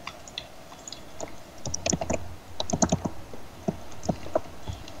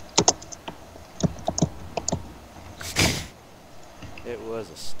 It was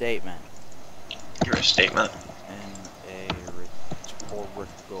a statement You're a statement. in a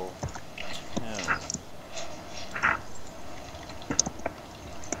rhetorical tone.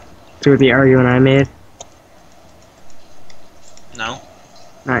 See what the argument I made? No?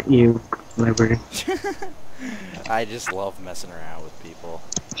 Not you, Liberty. I just love messing around with people.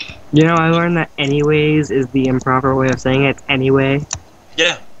 You know, I learned that anyways is the improper way of saying it. It's anyway.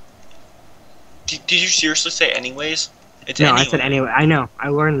 Yeah. Did you seriously say anyways? It's No, anyway. I said anyway. I know. I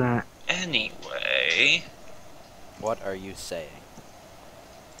learned that. Anyway. What are you saying?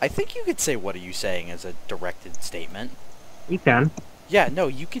 I think you could say "what are you saying" as a directed statement. You can. Yeah, no,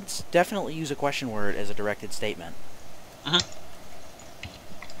 you could definitely use a question word as a directed statement. Uh-huh.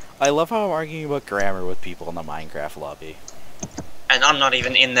 I love how I'm arguing about grammar with people in the Minecraft lobby. And I'm not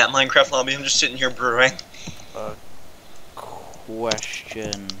even in that Minecraft lobby, I'm just sitting here brewing. A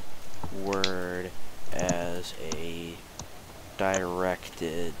question word as a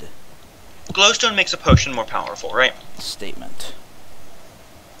directed Glowstone makes a potion more powerful, right? statement.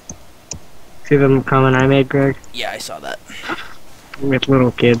 See the comment I made, Greg? Yeah, I saw that. With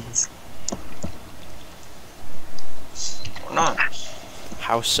little kids. Or not.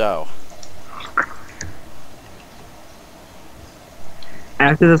 How so?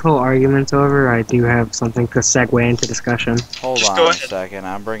 After this whole argument's over, I do have something to segue into discussion. Hold Just on go a ahead. second,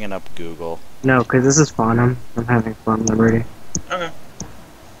 I'm bringing up Google. No, because this is fun. I'm having fun, Liberty. Okay.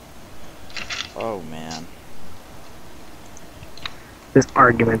 Oh man. This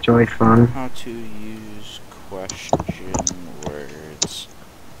argument's really fun. How to use question words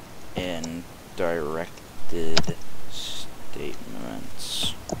in directed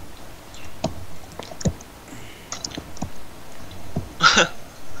statements.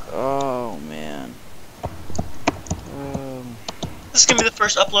 Oh man. This is gonna be the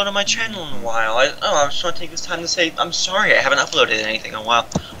first upload on my channel in a while. I just want to take this time to say I'm sorry I haven't uploaded anything in a while.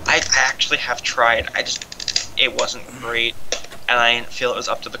 I actually have tried. It wasn't great, and I didn't feel it was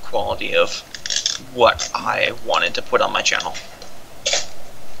up to the quality of what I wanted to put on my channel.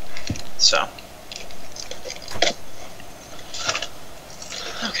 So.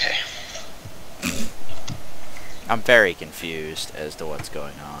 Okay. I'm very confused as to what's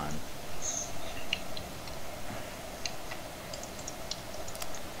going on.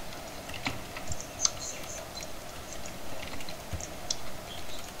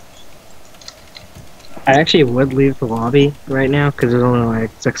 I actually would leave the lobby right now because there's only like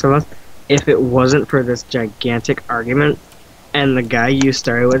 6 of us. If it wasn't for this gigantic argument, and the guy you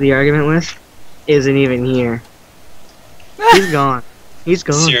started with the argument with isn't even here. He's gone. He's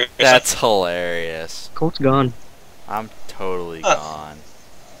gone. Seriously. That's hilarious. Colt's gone. I'm totally Huh. gone.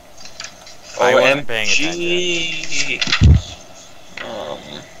 I wasn't paying OMG.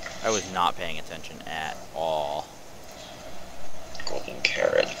 I was not paying attention at all. Golden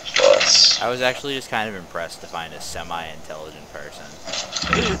carrot plus. I was actually just kind of impressed to find a semi-intelligent person.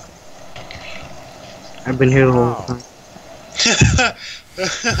 I've been here the whole Wow. time.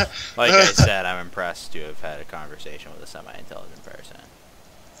 Like I said, I'm impressed to have had a conversation with a semi-intelligent person.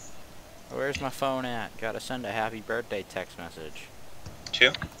 Where's my phone at? Gotta send a happy birthday text message.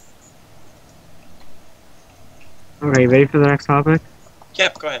 2? Okay, ready for the next topic?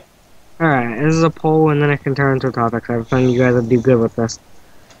 Yep, go ahead. Alright, this is a poll and then it can turn into a topic. I have a feeling you guys would do good with this.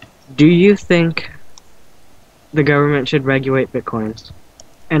 Do you think the government should regulate bitcoins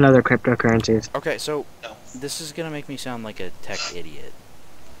and other cryptocurrencies? Okay, so No. this is gonna make me sound like a tech idiot.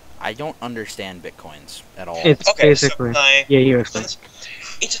 I don't understand bitcoins at all. It's Okay, basically... so I, Yeah, you explain.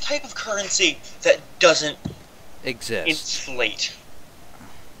 it's a type of currency that doesn't Exist. inflate.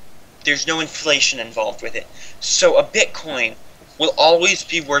 There's no inflation involved with it. So a Bitcoin will always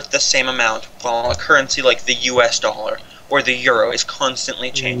be worth the same amount, while a currency like the US dollar or the euro is constantly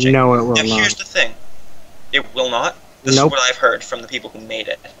changing. No, it will Now, here's not. the thing. It will not? This Nope. is what I've heard from the people who made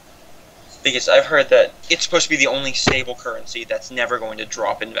it. Because I've heard that it's supposed to be the only stable currency that's never going to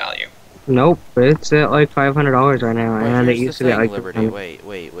drop in value. Nope, it's at like $500 right now, Wait, and it here's used the to be at thing, like Liberty. 200.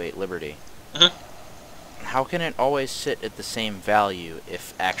 Wait, Liberty. Mhm. How can it always sit at the same value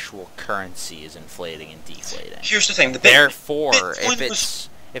if actual currency is inflating and deflating? Here's the thing. Therefore, Bitcoin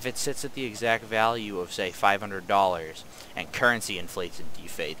if it sits at the exact value of say $500 and currency inflates and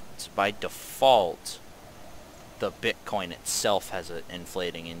deflates, by default, the Bitcoin itself has an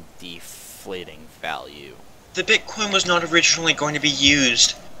inflating and deflating value. the Bitcoin was not originally going to be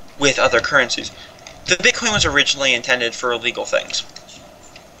used with other currencies. The Bitcoin was originally intended for illegal things.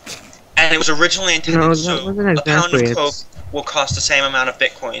 And it was originally intended No, that so wasn't a pound of exactly, Coke it's- will cost the same amount of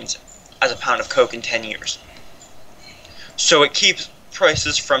Bitcoins as a pound of Coke in 10 years. So it keeps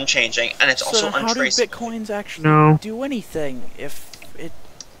prices from changing, and it's also So how do untraceable. Bitcoins actually No. do anything if it...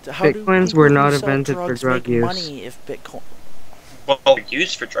 How do Bitcoins people were who not sell invented for drugs drug make use. money if Bitcoin... Well, they're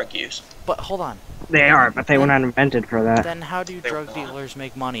used for drug use. But hold on. They are, but they were not invented for that. Then how do They drug were. dealers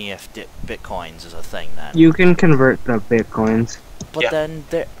make money if Bitcoins is a thing then? You can convert the Bitcoins. But Yeah. then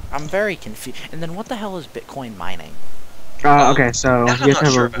I'm very confused. And then what the hell is Bitcoin mining? Okay, so that I'm you have to not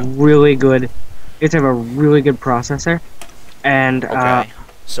have sure a about. really good, you have to have a really good processor, and Okay.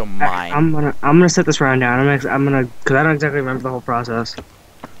 So mine. I'm gonna set this round down. Because I don't exactly remember the whole process.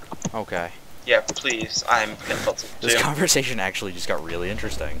 Okay. Yeah, please. I'm consulted This too. conversation actually just got really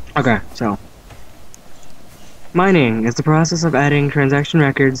interesting. Okay, so mining is the process of adding transaction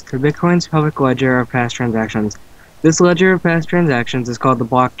records to Bitcoin's public ledger of past transactions. This ledger of past transactions is called the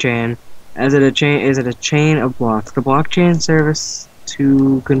blockchain, as it a chain of blocks. The blockchain serves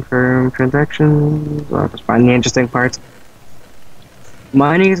to confirm transactions. Well, just find the interesting parts.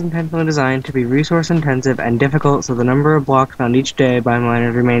 Mining is intentionally designed to be resource intensive and difficult, so the number of blocks found each day by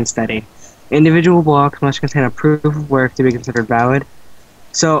miners remains steady. Individual blocks must contain a proof of work to be considered valid.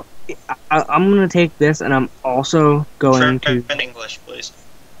 So, I'm going to take this, and I'm also going to... In English, please.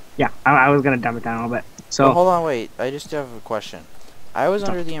 Yeah, I was going to dumb it down a little bit. But So, hold on, wait. I just have a question. I was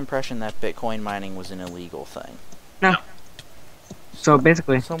under the impression that Bitcoin mining was an illegal thing. so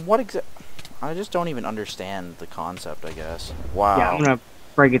basically, So what I just don't even understand the concept, I guess. Wow. yeah, I'm going to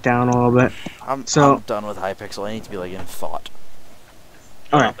break it down a little bit. I'm so- done with Hypixel. I need to be like in thought.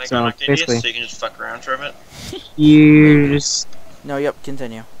 Alright, Like so on Arcadius, basically, so you can just fuck around for a bit. you just... No, yep,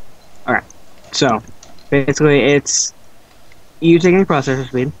 continue. So, basically, it's... You take any processor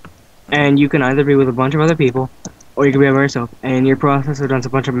speed, and you can either be with a bunch of other people, or you can be by yourself, and your processor does a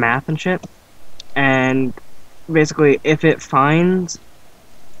bunch of math and shit, and basically, if it finds...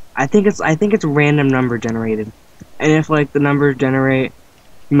 I think it's random number generated. And if, like, the numbers generate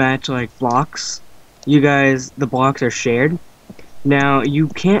match, like, blocks, the blocks are shared. Now, you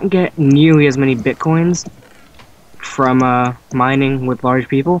can't get nearly as many bitcoins from mining with large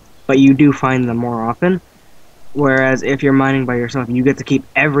people, but you do find them more often. Whereas if you're mining by yourself, you get to keep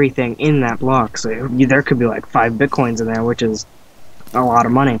everything in that block. So there could be like 5 bitcoins in there, which is a lot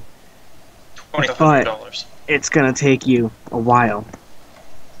of money. $2,500. It's gonna take you a while.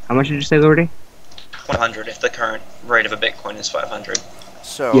 How much did you say, Liberty? 100 if the current rate of a Bitcoin is 500.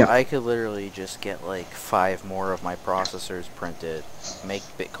 So Yeah. I could literally just get like 5 more of my processors printed, make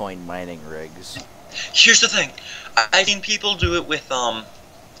Bitcoin mining rigs. Here's the thing. I've seen people do it with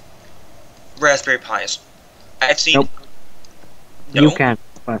Raspberry Pis. I've seen. Nope. No? You can,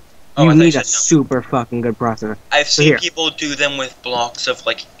 but Oh, I you thought need you a said no. super fucking good processor. I've seen here. people do them with blocks of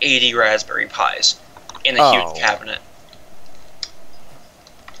like 80 Raspberry Pis in a Oh. huge cabinet.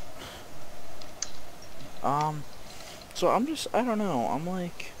 So I don't know,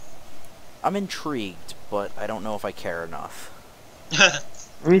 I'm intrigued, but I don't know if I care enough.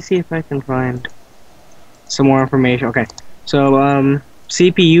 Let me see if I can find some more information. Okay, so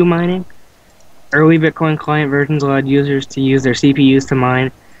CPU mining. Early Bitcoin client versions allowed users to use their CPUs to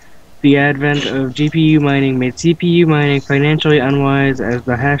mine. The advent of GPU mining made CPU mining financially unwise as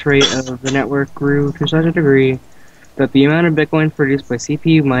the hash rate of the network grew to such a degree that the amount of Bitcoin produced by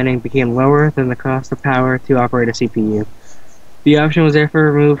CPU mining became lower than the cost of power to operate a CPU. The option was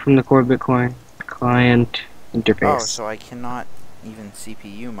therefore removed from the core Bitcoin client interface. Oh, so I cannot even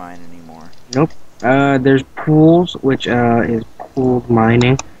CPU mine anymore. There's pools, which is pooled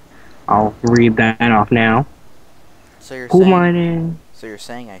mining. I'll read that off now. So you're Pool saying mining. So you're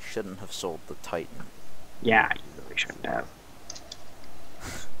saying I shouldn't have sold the Titan. Yeah, you really shouldn't have.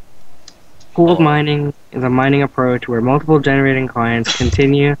 Pooled Oh. mining is a mining approach where multiple generating clients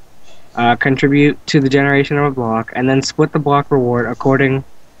continue contribute to the generation of a block, and then split the block reward according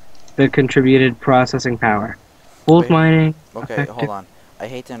the contributed processing power. Both Wait. mining. Okay, effective- hold on. I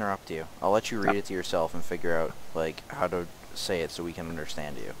hate to interrupt you. I'll let you read it to yourself and figure out like how to say it so we can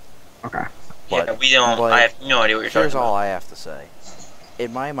understand you. Okay. But, Yeah, we don't. but I have no idea what you're talking here's about. all I have to say.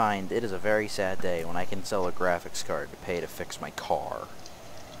 In my mind, it is a very sad day when I can sell a graphics card to pay to fix my car.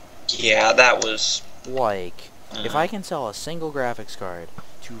 Yeah, that was. Like, if Mm. I can sell a single graphics card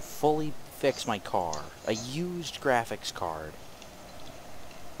to fully fix my car, a used graphics card,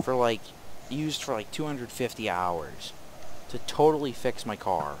 for like, used for like 250 hours, to totally fix my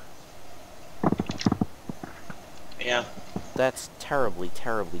car, Yeah, that's terribly,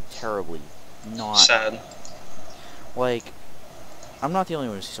 terribly, terribly not, sad. like, I'm not the only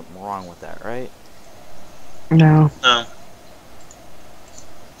one who sees something wrong with that, right? No. No.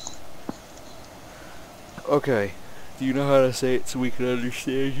 Okay. Do you know how to say it so we can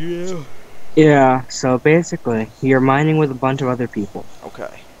understand you now? Yeah, so basically, you're mining with a bunch of other people.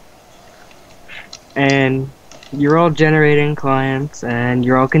 Okay. And you're all generating clients, and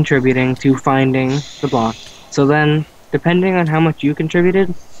you're all contributing to finding the block. So then, depending on how much you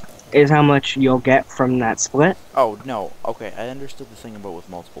contributed, is how much you'll get from that split. Oh, no. Okay, I understood the thing about with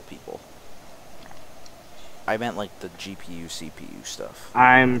multiple people. I meant like the GPU, CPU stuff.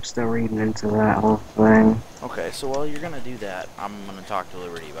 I'm still reading into that whole thing. Okay, so while you're gonna do that, I'm gonna talk to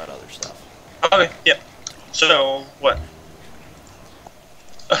Liberty about other stuff. Okay, yep. So, what?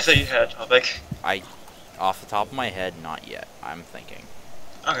 I thought you had a topic. Off the top of my head, not yet. I'm thinking.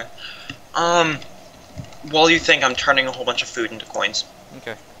 Okay. While you think, I'm turning a whole bunch of food into coins.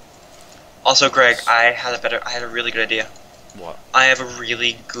 Okay. Also, Greg, I had a really good idea. What? I have a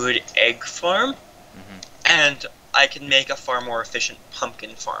really good egg farm, Mhm. and I can make a far more efficient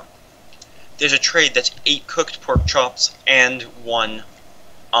pumpkin farm. There's a trade that's 8 cooked pork chops and 1,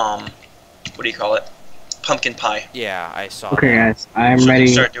 what do you call it? Pumpkin pie. Yeah, I saw Okay, that. guys, I'm So we ready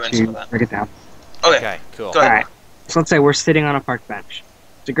can start doing some to of that. break it down. Okay, Okay, cool. go ahead. Alright, so let's say we're sitting on a park bench.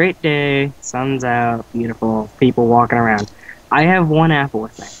 It's a great day, sun's out, beautiful, people walking around. I have 1 apple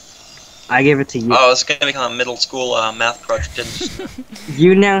with me. I give it to you. Oh, it's gonna become a middle school math project. Didn't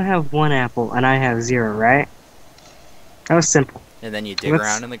You now have 1 apple, and I have 0, right? That was simple. And then you dig Let's-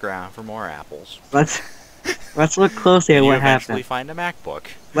 around in the ground for more apples. Let's look closely at And you what eventually happened. find a MacBook.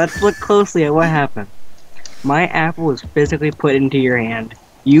 Let's look closely at what happened. My apple was physically put into your hand.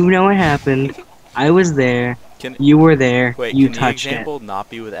 You know what happened. I was there. Can You were there. wait? You Can the touched example not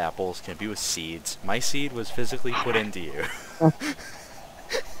be with apples? Can it be with seeds? My seed was physically put into you.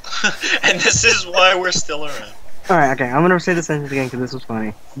 and this is why we're still around. it. Alright, okay, I'm gonna say the sentence again because this was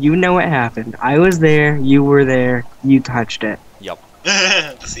funny. You know what happened. I was there. You were there. You touched it. Yup.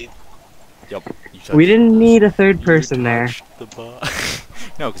 The seed. Yup. We didn't need a third person there. The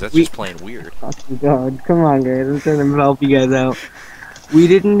no, because that's We- just plain weird. Oh God, come on, guys. I'm trying to help you guys out. We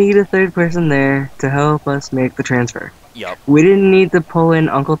didn't need a third person there to help us make the transfer. Yup. We didn't need to pull in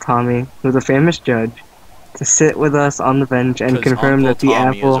Uncle Tommy, who's a famous judge, to sit with us on the bench and 'Cause confirm Uncle that the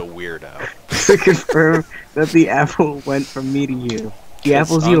Tommy apple is a weirdo. to confirm that the apple went from me to you. The 'Cause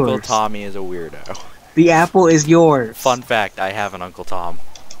apple's Uncle yours. Tommy is a weirdo. The apple is yours. Fun fact: I have an Uncle Tom.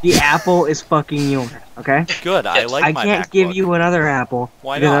 The apple is fucking yours. Okay. Good. I Yes. like I my can't MacBook. give you another apple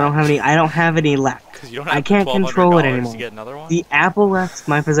Why because not? I don't have any. I don't have any left. 'Cause you don't I have can't the control it $1,200 anymore. to get another one. The apple left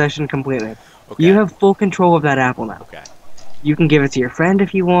my possession completely. Okay. You have full control of that apple now. Okay. You can give it to your friend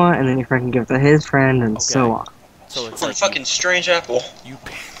if you want, and then your friend can give it to his friend, and so Okay. on. So it's What a like fucking strange apple. you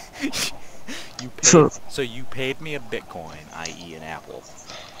you paid So- so you paid me a Bitcoin, i.e. an apple.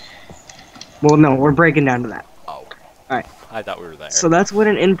 Well, no, we're breaking down to that. Oh. Alright. I thought we were there. So that's what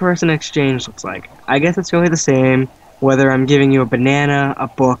an in-person exchange looks like. I guess it's really the same, whether I'm giving you a banana, a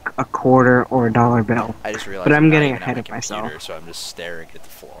book, a quarter, or a dollar bill. I just realized but I'm not getting even ahead at my of myself. computer, So I'm just staring at the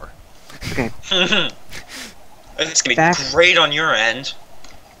floor. It's gonna be Back- great on your end.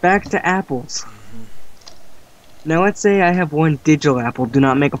 Back to apples. Now let's say I have 1 digital apple. Do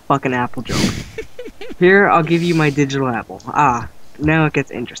not make a fucking apple joke. Here, I'll give you my digital apple. Ah, now it gets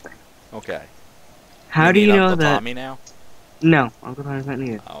interesting. Okay. How do need you know Uncle that? Tommy now? No, Uncle Tommy's not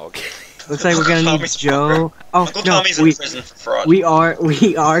needed. Oh, okay. Looks like we're gonna need Tommy's Joe. Oh Uncle no, Tommy's in prison for fraud. we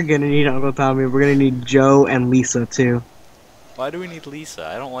are gonna need Uncle Tommy. We're gonna need Joe and Lisa too. Why do we need Lisa?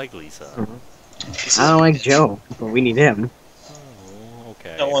 I don't like Lisa. I don't like Joe, but we need him. Oh,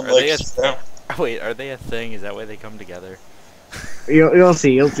 okay. No one Are they likes Joe. Wait, are they a thing? Is that why they come together? You'll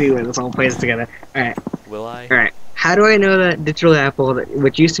see when this all plays together. All right, Will I? all right. How do I know that digital apple,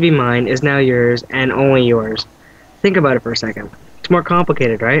 which used to be mine, is now yours and only yours? Think about it for a second. It's more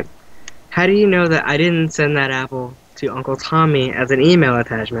complicated, right? How do you know that I didn't send that apple to Uncle Tommy as an email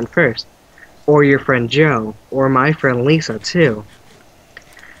attachment first. Or your friend Joe, or my friend Lisa too.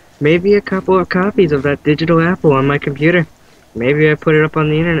 Maybe a couple of copies of that digital apple on my computer. Maybe I put it up on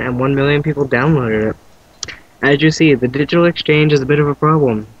the internet and 1 million people downloaded it. As you see, the digital exchange is a bit of a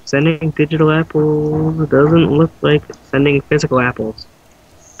problem. Sending digital apples doesn't look like sending physical apples.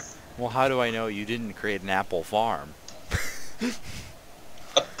 Well, how do I know you didn't create an apple farm?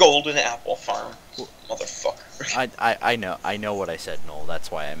 A golden apple farm, motherfucker. I know what I said, Noel. That's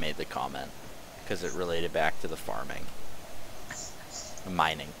why I made the comment. Because it related back to the farming.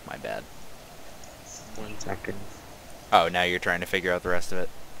 Mining, my bad. 1 second. Oh, now you're trying to figure out the rest of it?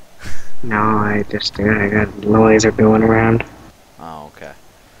 No, I got noise going around. Oh, okay.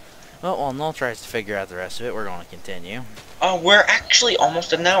 Well, while Noel tries to figure out the rest of it, we're going to continue. We're actually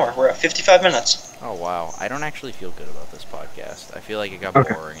almost at an hour. We're at 55 minutes. Oh, wow. I don't actually feel good about this podcast. I feel like it got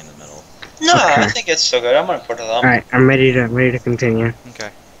Okay. boring in the middle. No, Okay. I think it's still good. I'm gonna put it up. Alright, I'm ready to continue. Okay.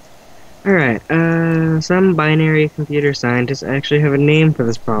 Alright, some binary computer scientists actually have a name for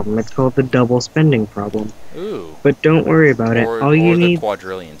this problem. It's called the double spending problem. Ooh. But don't worry about it. Or All you the need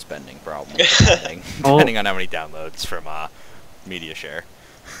quadrillion spending problem, depending on how many downloads from media share.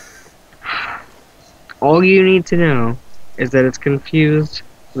 all you need to know is that it's confused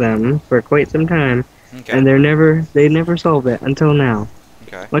them for quite some time, Okay. and they never solved it until now.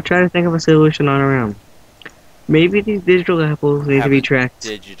 Okay. Let's try to think of a solution on our own. Maybe these digital apples need to Have be a tracked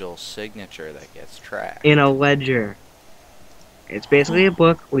digital signature that gets tracked. in a ledger. It's basically a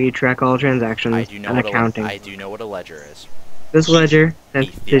book where you track all transactions I do know and what accounting. I do know what a ledger is. This ledger, that's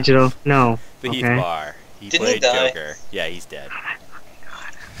Heath, yeah. digital. No. The Heath Okay. Bar. He Didn't he played die? Joker. Yeah, he's dead.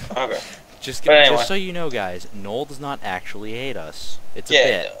 Okay. Just But anyway. just so you know, guys, Noel does not actually hate us. It's a Yeah,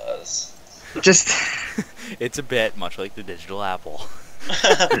 bit. it does. Just It's a bit, much like the digital apple.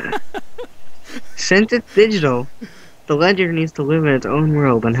 since it's digital, the ledger needs to live in its own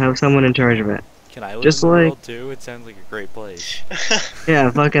world and have someone in charge of it. Can I live Just in the like- world too? It sounds like a great place. Yeah,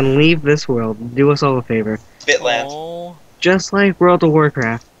 fucking leave this world. Do us all a favor. Bitland. Oh, Just like World of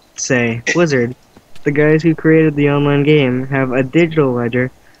Warcraft, say, Blizzard, the guys who created the online game have a digital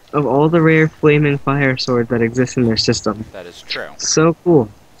ledger of all the rare flaming fire swords that exist in their system. that is true. So cool.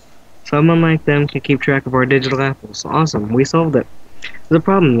 Someone like them can keep track of our digital apples. Awesome, we solved it. There's a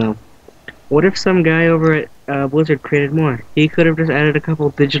problem though. What if some guy over at Blizzard created more? He could have just added a couple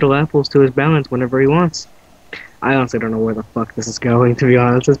digital apples to his balance whenever he wants. I honestly don't know where the fuck this is going, to be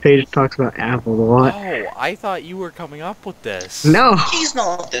honest. This page talks about apples a lot. Oh, I thought you were coming up with this. No! He's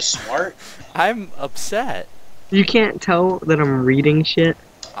not this smart. I'm upset. You can't tell that I'm reading shit.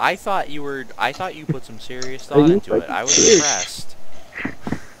 I thought you put some serious Are thought you into it. fucking I was serious? impressed.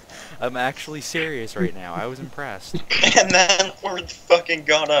 I'm actually serious right now. I was impressed. And then word fucking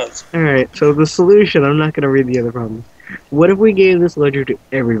got us. Alright, so the solution, I'm not gonna read the other problems. What if we gave this ledger to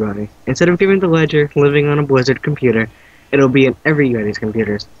everybody? Instead of giving the ledger living on a Blizzard computer, it'll be in everybody's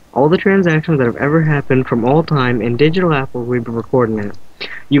computers. All the transactions that have ever happened from all time in digital apples we've been recording in it.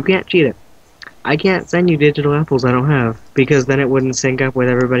 You can't cheat it. I can't send you digital apples I don't have, because then it wouldn't sync up with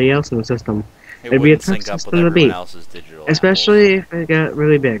everybody else in the system. It It'd be a wouldn't sync tough up with system to everyone beat. else's digital Especially if it got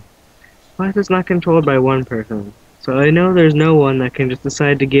really big. Plus, it's not controlled by one person, so I know there's no one that can just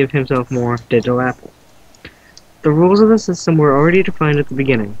decide to give himself more digital apples. The rules of the system were already defined at the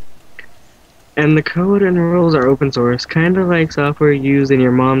beginning, and the code and rules are open source, kinda like software used in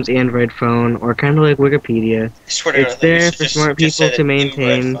your mom's Android phone, or kinda like Wikipedia. I swear to God, I It's thought you there should for just smart say people to that maintain,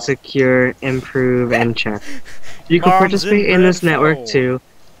 inbred phone. secure, improve, and check. You can Mom's participate in this inbred network phone. too,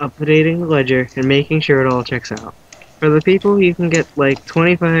 updating the ledger and making sure it all checks out. For the people, you can get like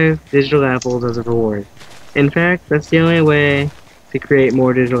 25 digital apples as a reward. In fact, that's the only way to create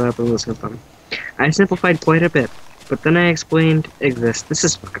more digital apples in the system. I simplified quite a bit, but then I explained exist. This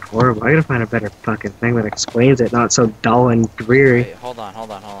is fucking horrible. I gotta find a better fucking thing that explains it, not so dull and dreary. Wait, hold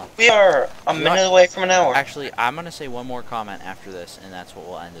on. We are a minute away from an hour. Actually, I'm gonna say one more comment after this, and that's what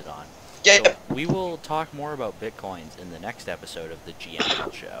we'll end it on. Yeah, So we will talk more about bitcoins in the next episode of the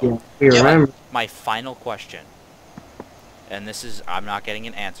GML show. Yeah, you Yeah. remember. My final question, and this is, I'm not getting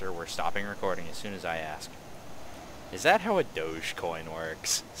an answer, we're stopping recording as soon as I ask. Is that how a Dogecoin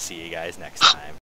works? See you guys next time.